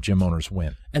to help gym owners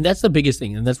win. And that's the biggest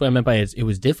thing. And that's what I meant by it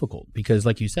was difficult because,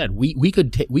 like you said, we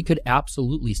could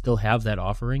absolutely still have that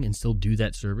offering and still do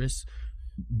that service.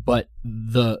 But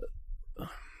the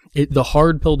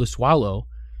hard pill to swallow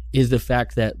is the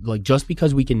fact that, like, just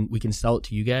because we can sell it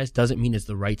to you guys doesn't mean it's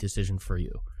the right decision for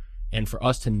you. And for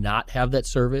us to not have that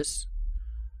service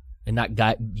and not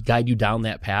guide you down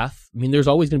that path, I mean, there's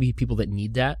always going to be people that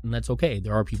need that, and that's okay.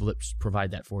 There are people that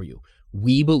provide that for you.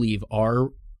 We believe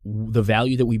the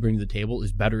value that we bring to the table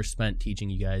is better spent teaching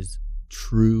you guys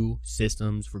true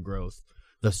systems for growth,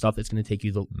 the stuff that's going to take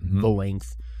you the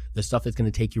length, the stuff that's going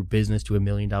to take your business to $1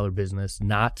 million business,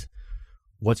 not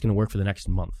what's going to work for the next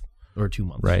month or 2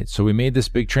 months. Right. So we made this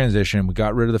big transition. We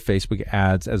got rid of the Facebook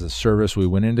ads as a service. We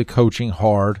went into coaching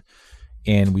hard,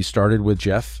 and we started with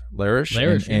Jeff Larish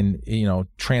and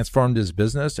transformed his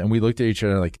business. And we looked at each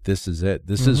other like, this is it.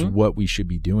 This is what we should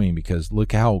be doing, because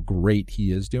look how great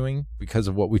he is doing because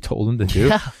of what we told him to do.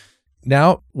 Yeah.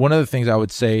 Now, one of the things I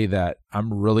would say that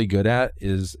I'm really good at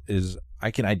is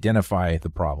I can identify the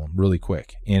problem really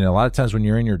quick. And a lot of times when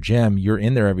you're in your gym, you're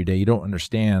in there every day. You don't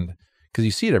understand because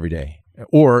you see it every day.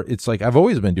 Or it's like, I've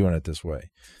always been doing it this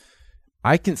way.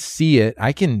 I can see it.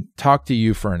 I can talk to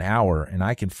you for an hour and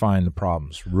I can find the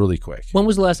problems really quick. When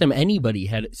was the last time anybody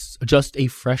had just a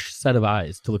fresh set of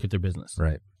eyes to look at their business?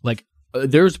 Right. Like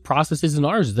there's processes in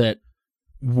ours that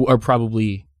are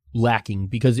probably lacking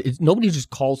because nobody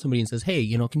just calls somebody and says, hey,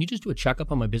 can you just do a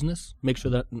checkup on my business? Make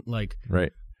sure that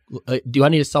right. Do I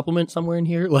need a supplement somewhere in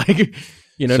here? What I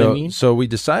mean? So we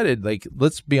decided,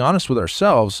 let's be honest with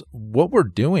ourselves. What we're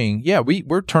doing,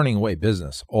 we're turning away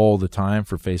business all the time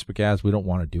for Facebook ads. We don't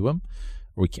want to do them.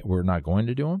 We're not going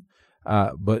to do them.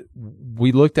 But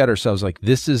we looked at ourselves like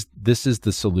this is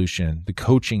the solution. The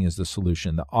coaching is the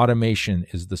solution. The automation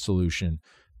is the solution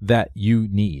that you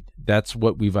need. That's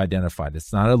what we've identified.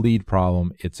 It's not a lead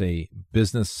problem. It's a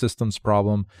business systems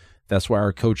problem. That's why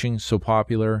our coaching is so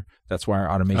popular. That's why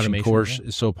our automation course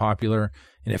is so popular.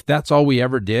 And if that's all we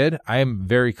ever did, I am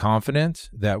very confident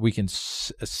that we can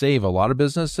save a lot of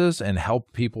businesses and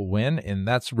help people win. And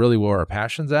that's really where our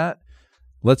passion's at.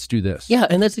 Let's do this. Yeah,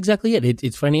 and that's exactly it.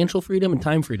 It's financial freedom and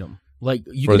time freedom. Like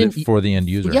for the end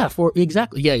user. Yeah,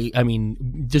 exactly. Yeah, I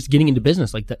mean, just getting into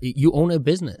business like that. You own a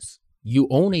business. You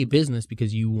own a business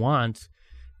because you want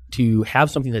to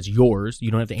have something that's yours. You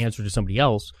don't have to answer to somebody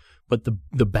else. But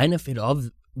the benefit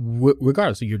of,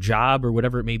 regardless of your job or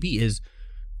whatever it may be, is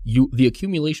the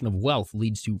accumulation of wealth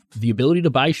leads to the ability to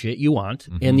buy shit you want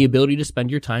and the ability to spend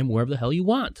your time wherever the hell you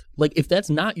want. Like, if that's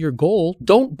not your goal,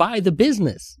 don't buy the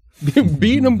business.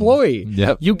 Be an employee.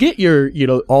 Yep. You get your,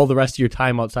 all the rest of your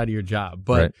time outside of your job.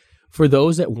 But for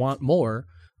those that want more,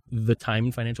 the time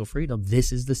and financial freedom,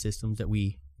 this is the systems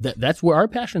that's where our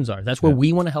passions are. That's where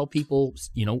we want to help people,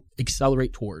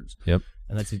 accelerate towards. Yep.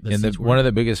 And one of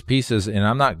the biggest pieces, and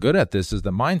I'm not good at this, is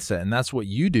the mindset. And that's what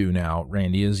you do now,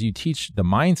 Randy, is you teach the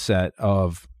mindset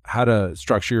of how to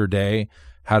structure your day,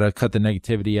 how to cut the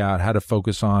negativity out, how to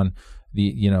focus on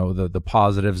the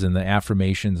positives and the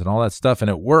affirmations and all that stuff. And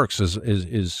it works as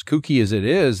kooky as it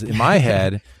is in my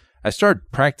head. I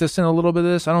start practicing a little bit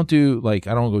of this. I don't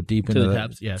go deep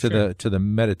into the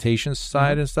meditation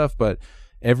side and stuff, but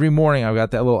every morning I've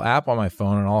got that little app on my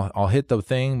phone and I'll hit the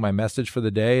thing, my message for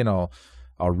the day, and I'll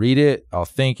read it, I'll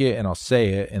think it, and I'll say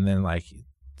it, and then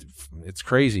it's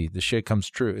crazy. The shit comes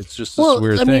true. It's just this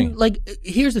weird thing. I mean,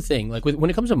 here's the thing. When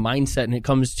it comes to mindset and it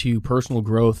comes to personal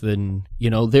growth, and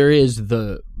there is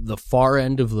the far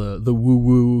end of the woo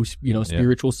woo,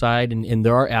 spiritual side, and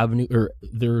there are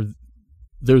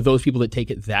there are those people that take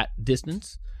it that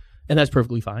distance, and that's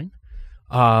perfectly fine.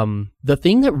 The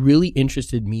thing that really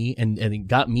interested me and it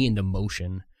got me into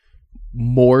motion,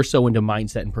 more so into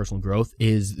mindset and personal growth,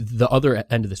 is the other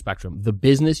end of the spectrum. The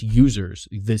business users,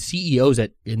 the CEOs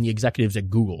and the executives at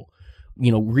Google,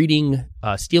 reading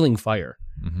Stealing Fire.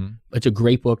 Mm-hmm. It's a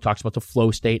great book, talks about the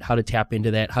flow state, how to tap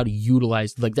into that, how to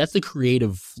utilize, that's the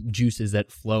creative juices that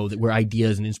flow, where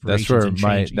ideas and inspirations and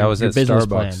change. That was your at business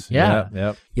Starbucks. Plan. Yeah.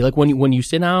 Yep. You when you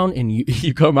sit down and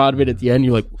you come out of it at the end,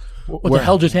 you're like, what the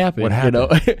hell just happened? What happened?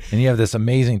 You know? And you have this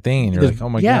amazing thing, and you're like, oh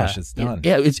my gosh, it's done.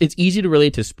 Yeah, it's easy to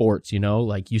relate to sports, you know?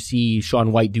 Like you see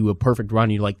Shaun White do a perfect run,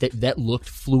 and you're like, that looked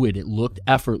fluid. It looked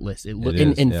effortless.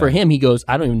 For him, he goes,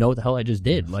 I don't even know what the hell I just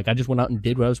did. Like I just went out and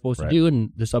did what I was supposed to do,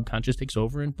 and the subconscious takes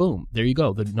over, and boom, there you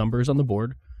go. The numbers on the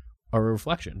board are a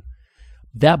reflection.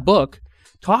 That book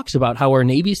talks about how our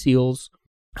Navy SEALs,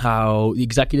 how the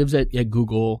executives at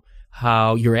Google,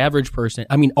 how your average person,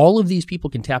 I mean, all of these people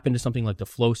can tap into something like the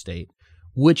flow state,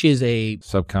 which is a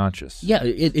subconscious. Yeah,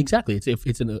 exactly. It's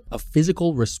a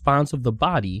physical response of the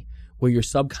body where your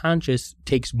subconscious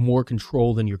takes more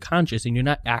control than your conscious, and you're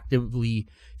not actively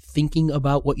thinking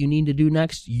about what you need to do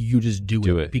next. You just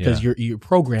do it because you're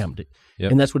programmed.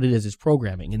 Yep. And that's what it is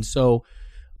programming. And so,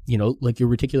 you know, like your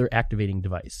reticular activating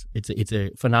device, it's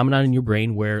a phenomenon in your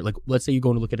brain where, like, let's say you're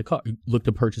going to look at a car, look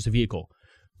to purchase a vehicle.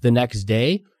 The next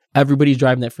day, everybody's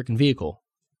driving that freaking vehicle.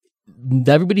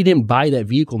 Everybody didn't buy that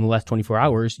vehicle in the last 24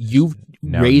 hours. You've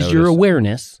raised your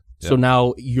awareness, so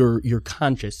now you're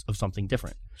conscious of something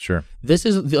different. Sure. This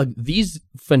is like these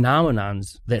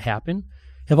phenomenons that happen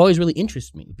have always really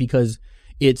interested me because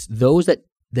it's those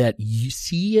that you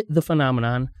see the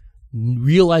phenomenon,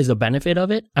 realize the benefit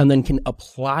of it, and then can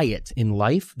apply it in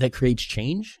life that creates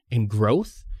change and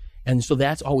growth. And so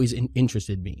that's always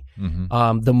interested me.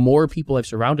 Mm-hmm. The more people I've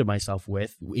surrounded myself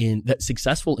with, that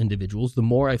successful individuals, the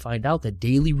more I find out that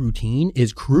daily routine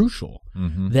is crucial,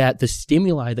 that the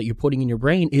stimuli that you're putting in your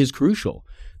brain is crucial.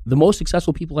 The most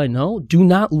successful people I know do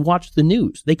not watch the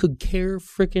news. They could care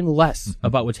freaking less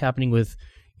about what's happening with,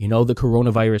 you know, the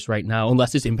coronavirus right now,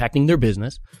 unless it's impacting their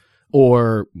business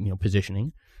or, you know,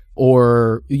 positioning.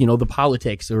 Or, you know, the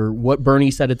politics or what Bernie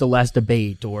said at the last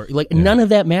debate or none of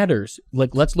that matters.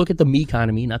 Like, let's look at the me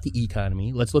economy, not the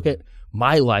economy. Let's look at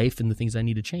my life and the things I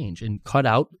need to change and cut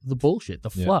out the bullshit, the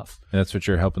fluff. And that's what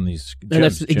you're helping these gyms, and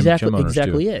that's gym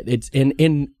exactly do. it. It's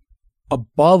in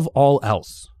above all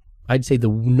else, I'd say the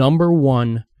number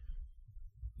one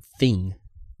thing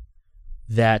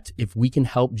that if we can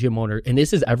help gym owner, and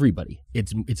this is everybody,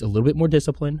 it's a little bit more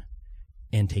discipline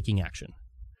and taking action.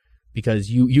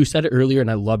 Because you said it earlier, and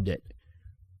I loved it.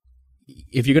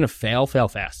 If you're going to fail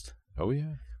fast. Oh,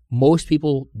 yeah. Most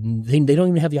people, they don't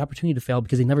even have the opportunity to fail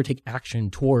because they never take action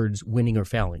towards winning or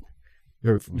failing,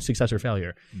 or success or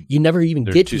failure. You never even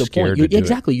get to the point.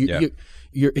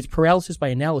 You're it's paralysis by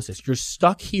analysis. You're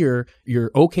stuck here.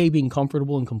 You're okay being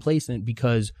comfortable and complacent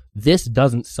because this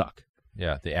doesn't suck.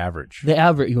 Yeah, the average.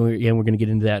 And we're going to get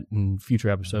into that in future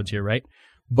episodes here, right?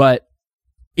 But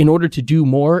in order to do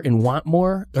more and want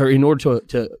more, or in order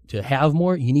to have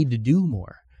more, you need to do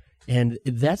more. And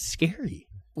that's scary.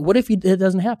 What if it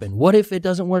doesn't happen? What if it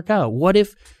doesn't work out? What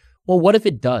if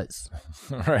it does?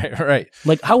 Right.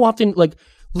 Like how often, like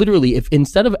literally, if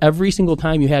instead of every single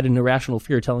time you had an irrational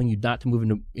fear telling you not to move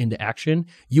into action,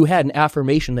 you had an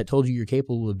affirmation that told you you're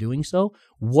capable of doing so,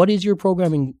 what is your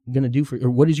programming going to do or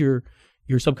what is your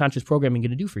subconscious programming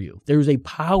going to do for you? There's a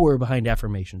power behind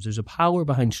affirmations. There's a power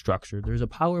behind structure. There's a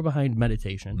power behind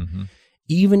meditation,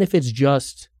 even if it's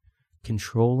just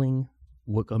controlling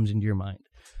what comes into your mind.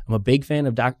 I'm a big fan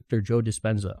of Dr. Joe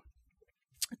Dispenza.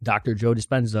 Dr. Joe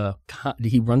Dispenza,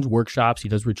 he runs workshops. He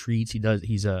does retreats.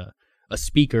 He's a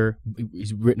speaker.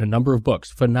 He's written a number of books.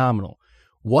 Phenomenal.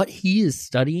 What he is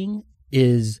studying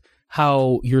is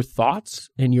how your thoughts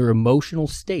and your emotional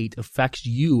state affects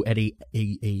you at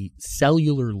a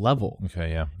cellular level.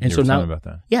 Okay, yeah. And you so were now, talking about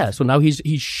that. Yeah, so now he's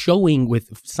showing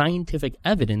with scientific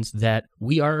evidence that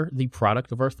we are the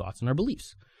product of our thoughts and our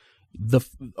beliefs.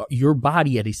 Your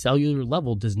body at a cellular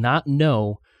level does not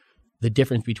know the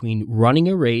difference between running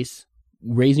a race,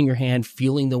 raising your hand,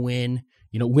 feeling the win,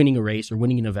 you know, winning a race or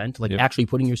winning an event, like actually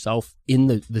putting yourself in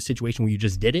the situation where you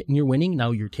just did it and you're winning.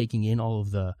 Now you're taking in all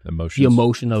of the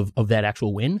emotion of that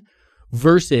actual win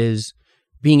versus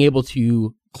being able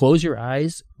to close your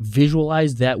eyes,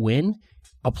 visualize that win,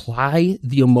 apply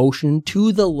the emotion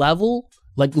to the level.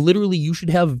 Like literally you should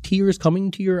have tears coming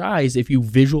to your eyes if you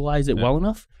visualize it well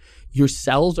enough. Your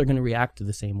cells are going to react to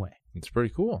the same way. It's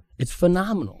pretty cool. It's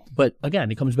phenomenal. But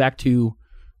again, it comes back to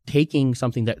taking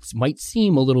something that might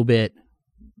seem a little bit,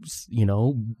 you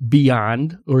know,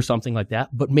 beyond or something like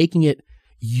that, but making it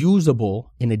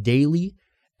usable in a daily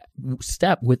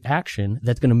step with action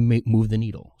that's going to move the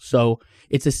needle. So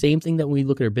it's the same thing that when we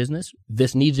look at our business,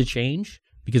 this needs to change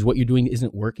because what you're doing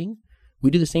isn't working. We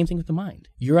do the same thing with the mind.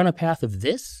 You're on a path of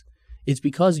this. It's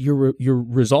because your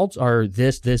results are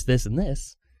this, and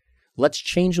this. Let's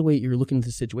change the way you're looking at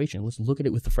the situation. Let's look at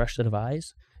it with a fresh set of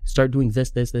eyes. Start doing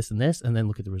this, and this, and then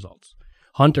look at the results.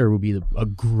 Hunter would be a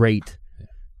great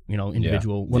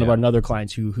individual, one of our other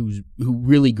clients who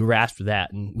really grasped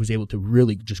that and was able to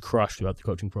really just crush throughout the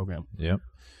coaching program. Yep.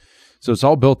 So it's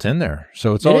all built in there.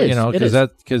 So it's all,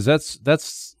 because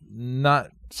that's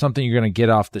not something you're going to get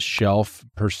off the shelf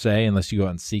per se unless you go out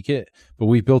and seek it. But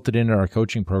we built it into our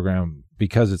coaching program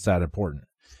because it's that important.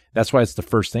 That's why it's the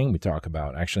first thing we talk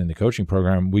about. Actually, in the coaching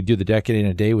program, we do the decade in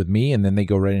a day with me, and then they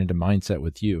go right into mindset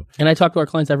with you. And I talk to our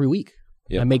clients every week.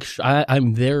 Yep. I make sure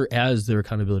I'm there as their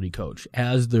accountability coach,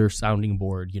 as their sounding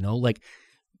board.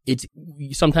 It's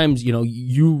sometimes,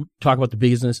 you talk about the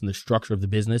business and the structure of the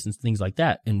business and things like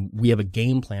that. And we have a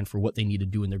game plan for what they need to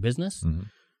do in their business. Mm-hmm.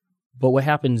 But what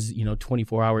happens,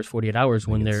 24 hours, 48 hours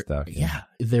when they're stuck,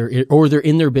 they're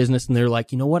in their business and they're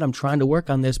like, you know what, I'm trying to work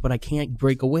on this, but I can't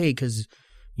break away because,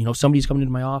 somebody's coming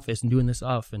into my office and doing this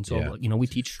stuff. And so, we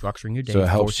teach structuring your day. So it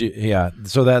helps you. Yeah.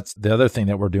 So that's the other thing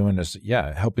that we're doing is,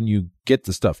 helping you get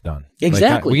the stuff done.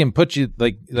 Exactly. We can put you,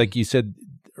 like you said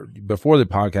before the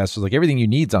podcast, was like everything you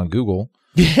need's on Google.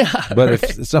 Yeah. But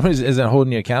if somebody isn't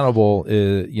holding you accountable,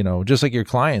 just like your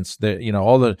clients, that,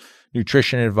 all the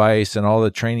nutrition advice and all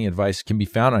the training advice can be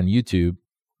found on YouTube,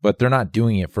 but they're not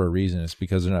doing it for a reason. It's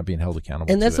because they're not being held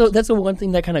accountable. And that's the one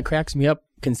thing that kind of cracks me up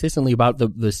consistently about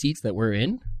the seats that we're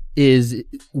in is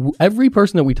every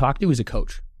person that we talk to is a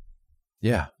coach.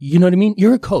 Yeah. You know what I mean?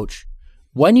 You're a coach.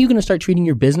 When are you going to start treating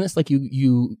your business like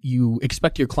you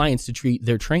expect your clients to treat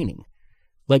their training?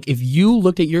 Like if you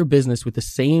looked at your business with the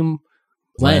same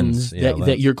lens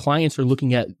that your clients are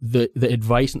looking at the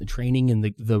advice and the training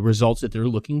and the results that they're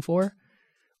looking for,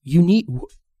 you need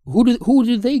who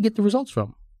do they get the results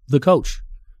from? The coach.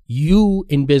 You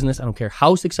in business, I don't care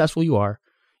how successful you are,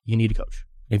 you need a coach.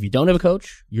 If you don't have a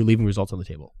coach, you're leaving results on the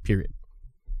table. Period.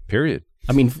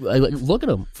 I mean, look at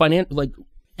them.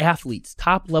 Athletes,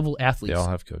 top level athletes. They all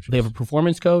have coaches. They have a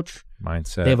performance coach.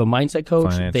 Mindset. They have a mindset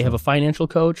coach. Financial. They have a financial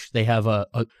coach. They have a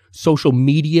social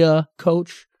media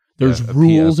coach. There's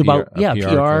rules about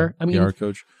PR. PR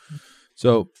coach.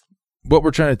 So what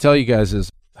we're trying to tell you guys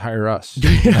is hire us.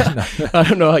 I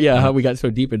don't know how we got so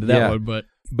deep into that one,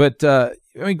 but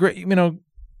great.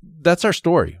 That's our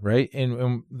story, right?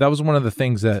 And that was one of the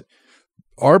things that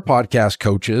our podcast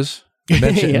coaches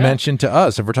mentioned to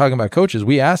us. If we're talking about coaches,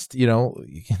 we asked, we've never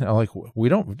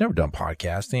done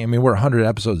podcasting. I mean, we're 100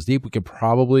 episodes deep. We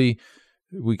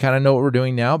kind of know what we're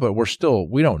doing now, but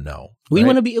we don't know. We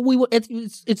want to be,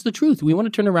 it's the truth. We want to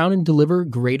turn around and deliver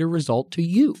greater result to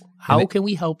you. How can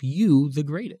we help you the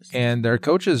greatest? And our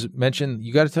coaches mentioned,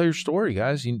 you got to tell your story,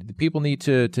 guys. People need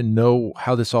to know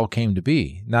how this all came to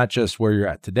be, not just where you're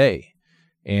at today.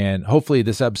 And hopefully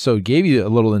this episode gave you a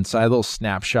little insight, a little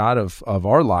snapshot of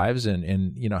our lives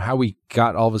and how we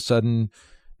got all of a sudden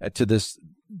to this,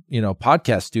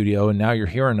 podcast studio, and now you're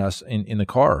hearing us in the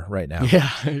car right now. Yeah.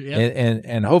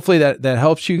 And hopefully that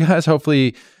helps you guys.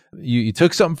 Hopefully you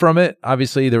took something from it.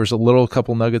 Obviously there was a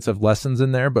couple nuggets of lessons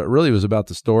in there, but really it was about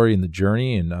the story and the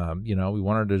journey. And, we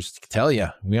wanted to just tell you,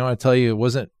 it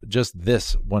wasn't just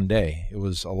this one day. It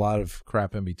was a lot of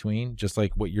crap in between, just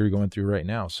like what you're going through right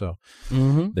now. So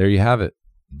There you have it.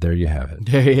 There you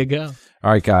go.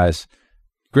 All right, guys.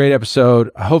 Great episode.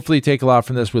 Hopefully you take a lot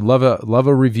from this. We'd love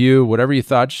a review, whatever you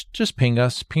thought. Just ping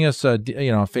us,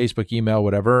 Facebook, email,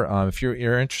 whatever. If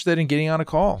you're interested in getting on a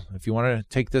call, if you want to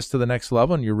take this to the next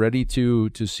level and you're ready to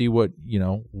see what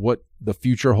the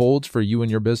future holds for you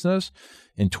and your business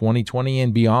in 2020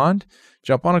 and beyond,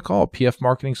 jump on a call,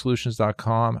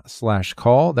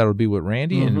 pfmarketingsolutions.com/call. That'll be with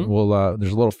Randy, and we'll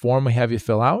there's a little form we have you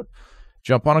fill out.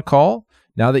 Jump on a call.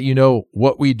 Now that you know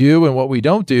what we do and what we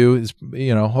don't do, is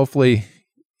hopefully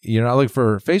you're not looking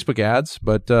for Facebook ads,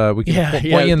 but we can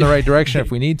point you in the right direction if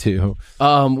we need to.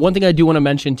 One thing I do want to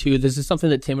mention too, this is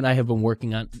something that Tim and I have been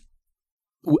working on.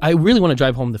 I really want to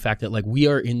drive home the fact that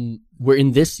we're in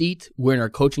this seat, we're in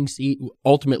our coaching seat.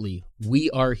 Ultimately,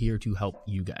 we are here to help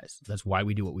you guys. That's why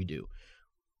we do what we do.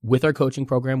 With our coaching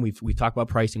program, we've talked about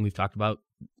pricing. We've talked about,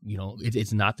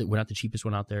 it's not that we're not the cheapest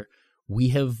one out there.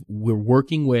 We're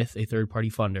working with a third-party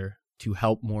funder to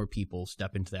help more people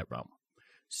step into that realm.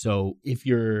 So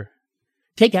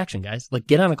take action, guys.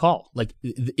 Get on a call.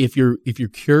 If you're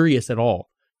curious at all,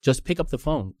 just pick up the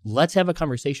phone. Let's have a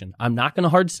conversation. I'm not going to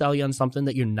hard sell you on something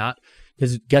that you're not,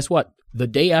 because guess what? The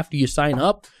day after you sign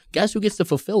up, guess who gets to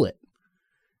fulfill it?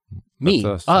 Me,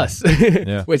 us.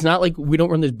 Yeah. It's not like we don't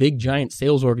run this big giant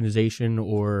sales organization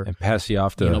and pass you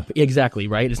off to exactly,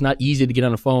 right? It's not easy to get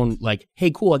on a phone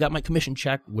hey, cool, I got my commission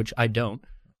check, which I don't,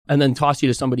 and then toss you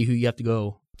to somebody who you have to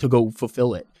go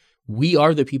fulfill it. We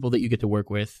are the people that you get to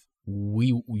work with.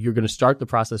 You're going to start the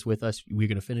process with us. We're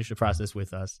going to finish the process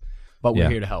with us, but we're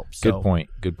here to help. So.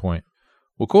 Good point.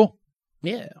 Well, cool.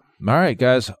 Yeah. All right,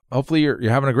 guys. Hopefully you're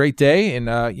having a great day.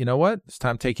 And you know what? It's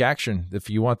time to take action. If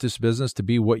you want this business to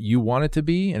be what you want it to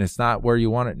be and it's not where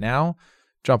you want it now,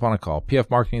 jump on a call.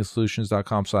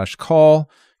 pfmarketingsolutions.com/call.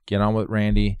 Get on with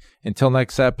Randy. Until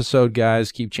next episode,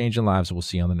 guys, keep changing lives. We'll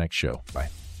see you on the next show. Bye.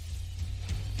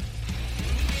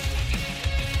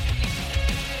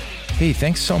 Hey,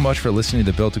 thanks so much for listening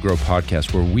to the Built to Grow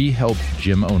podcast, where we help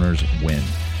gym owners win.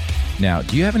 Now,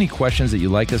 do you have any questions that you'd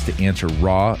like us to answer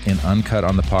raw and uncut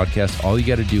on the podcast? All you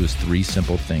got to do is 3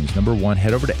 simple things. Number 1,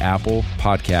 head over to Apple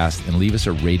Podcast and leave us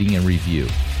a rating and review.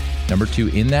 Number 2,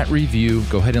 in that review,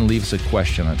 go ahead and leave us a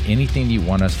question on anything you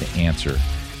want us to answer.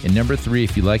 And number 3,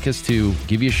 if you'd like us to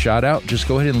give you a shout out, just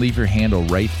go ahead and leave your handle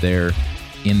right there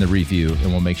in the review, and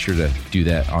we'll make sure to do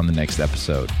that on the next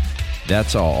episode.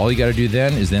 That's all. All you got to do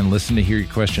then is listen to hear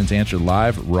your questions answered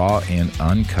live, raw, and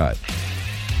uncut.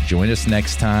 Join us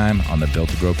next time on the Built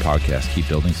to Grow podcast. Keep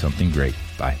building something great.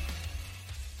 Bye.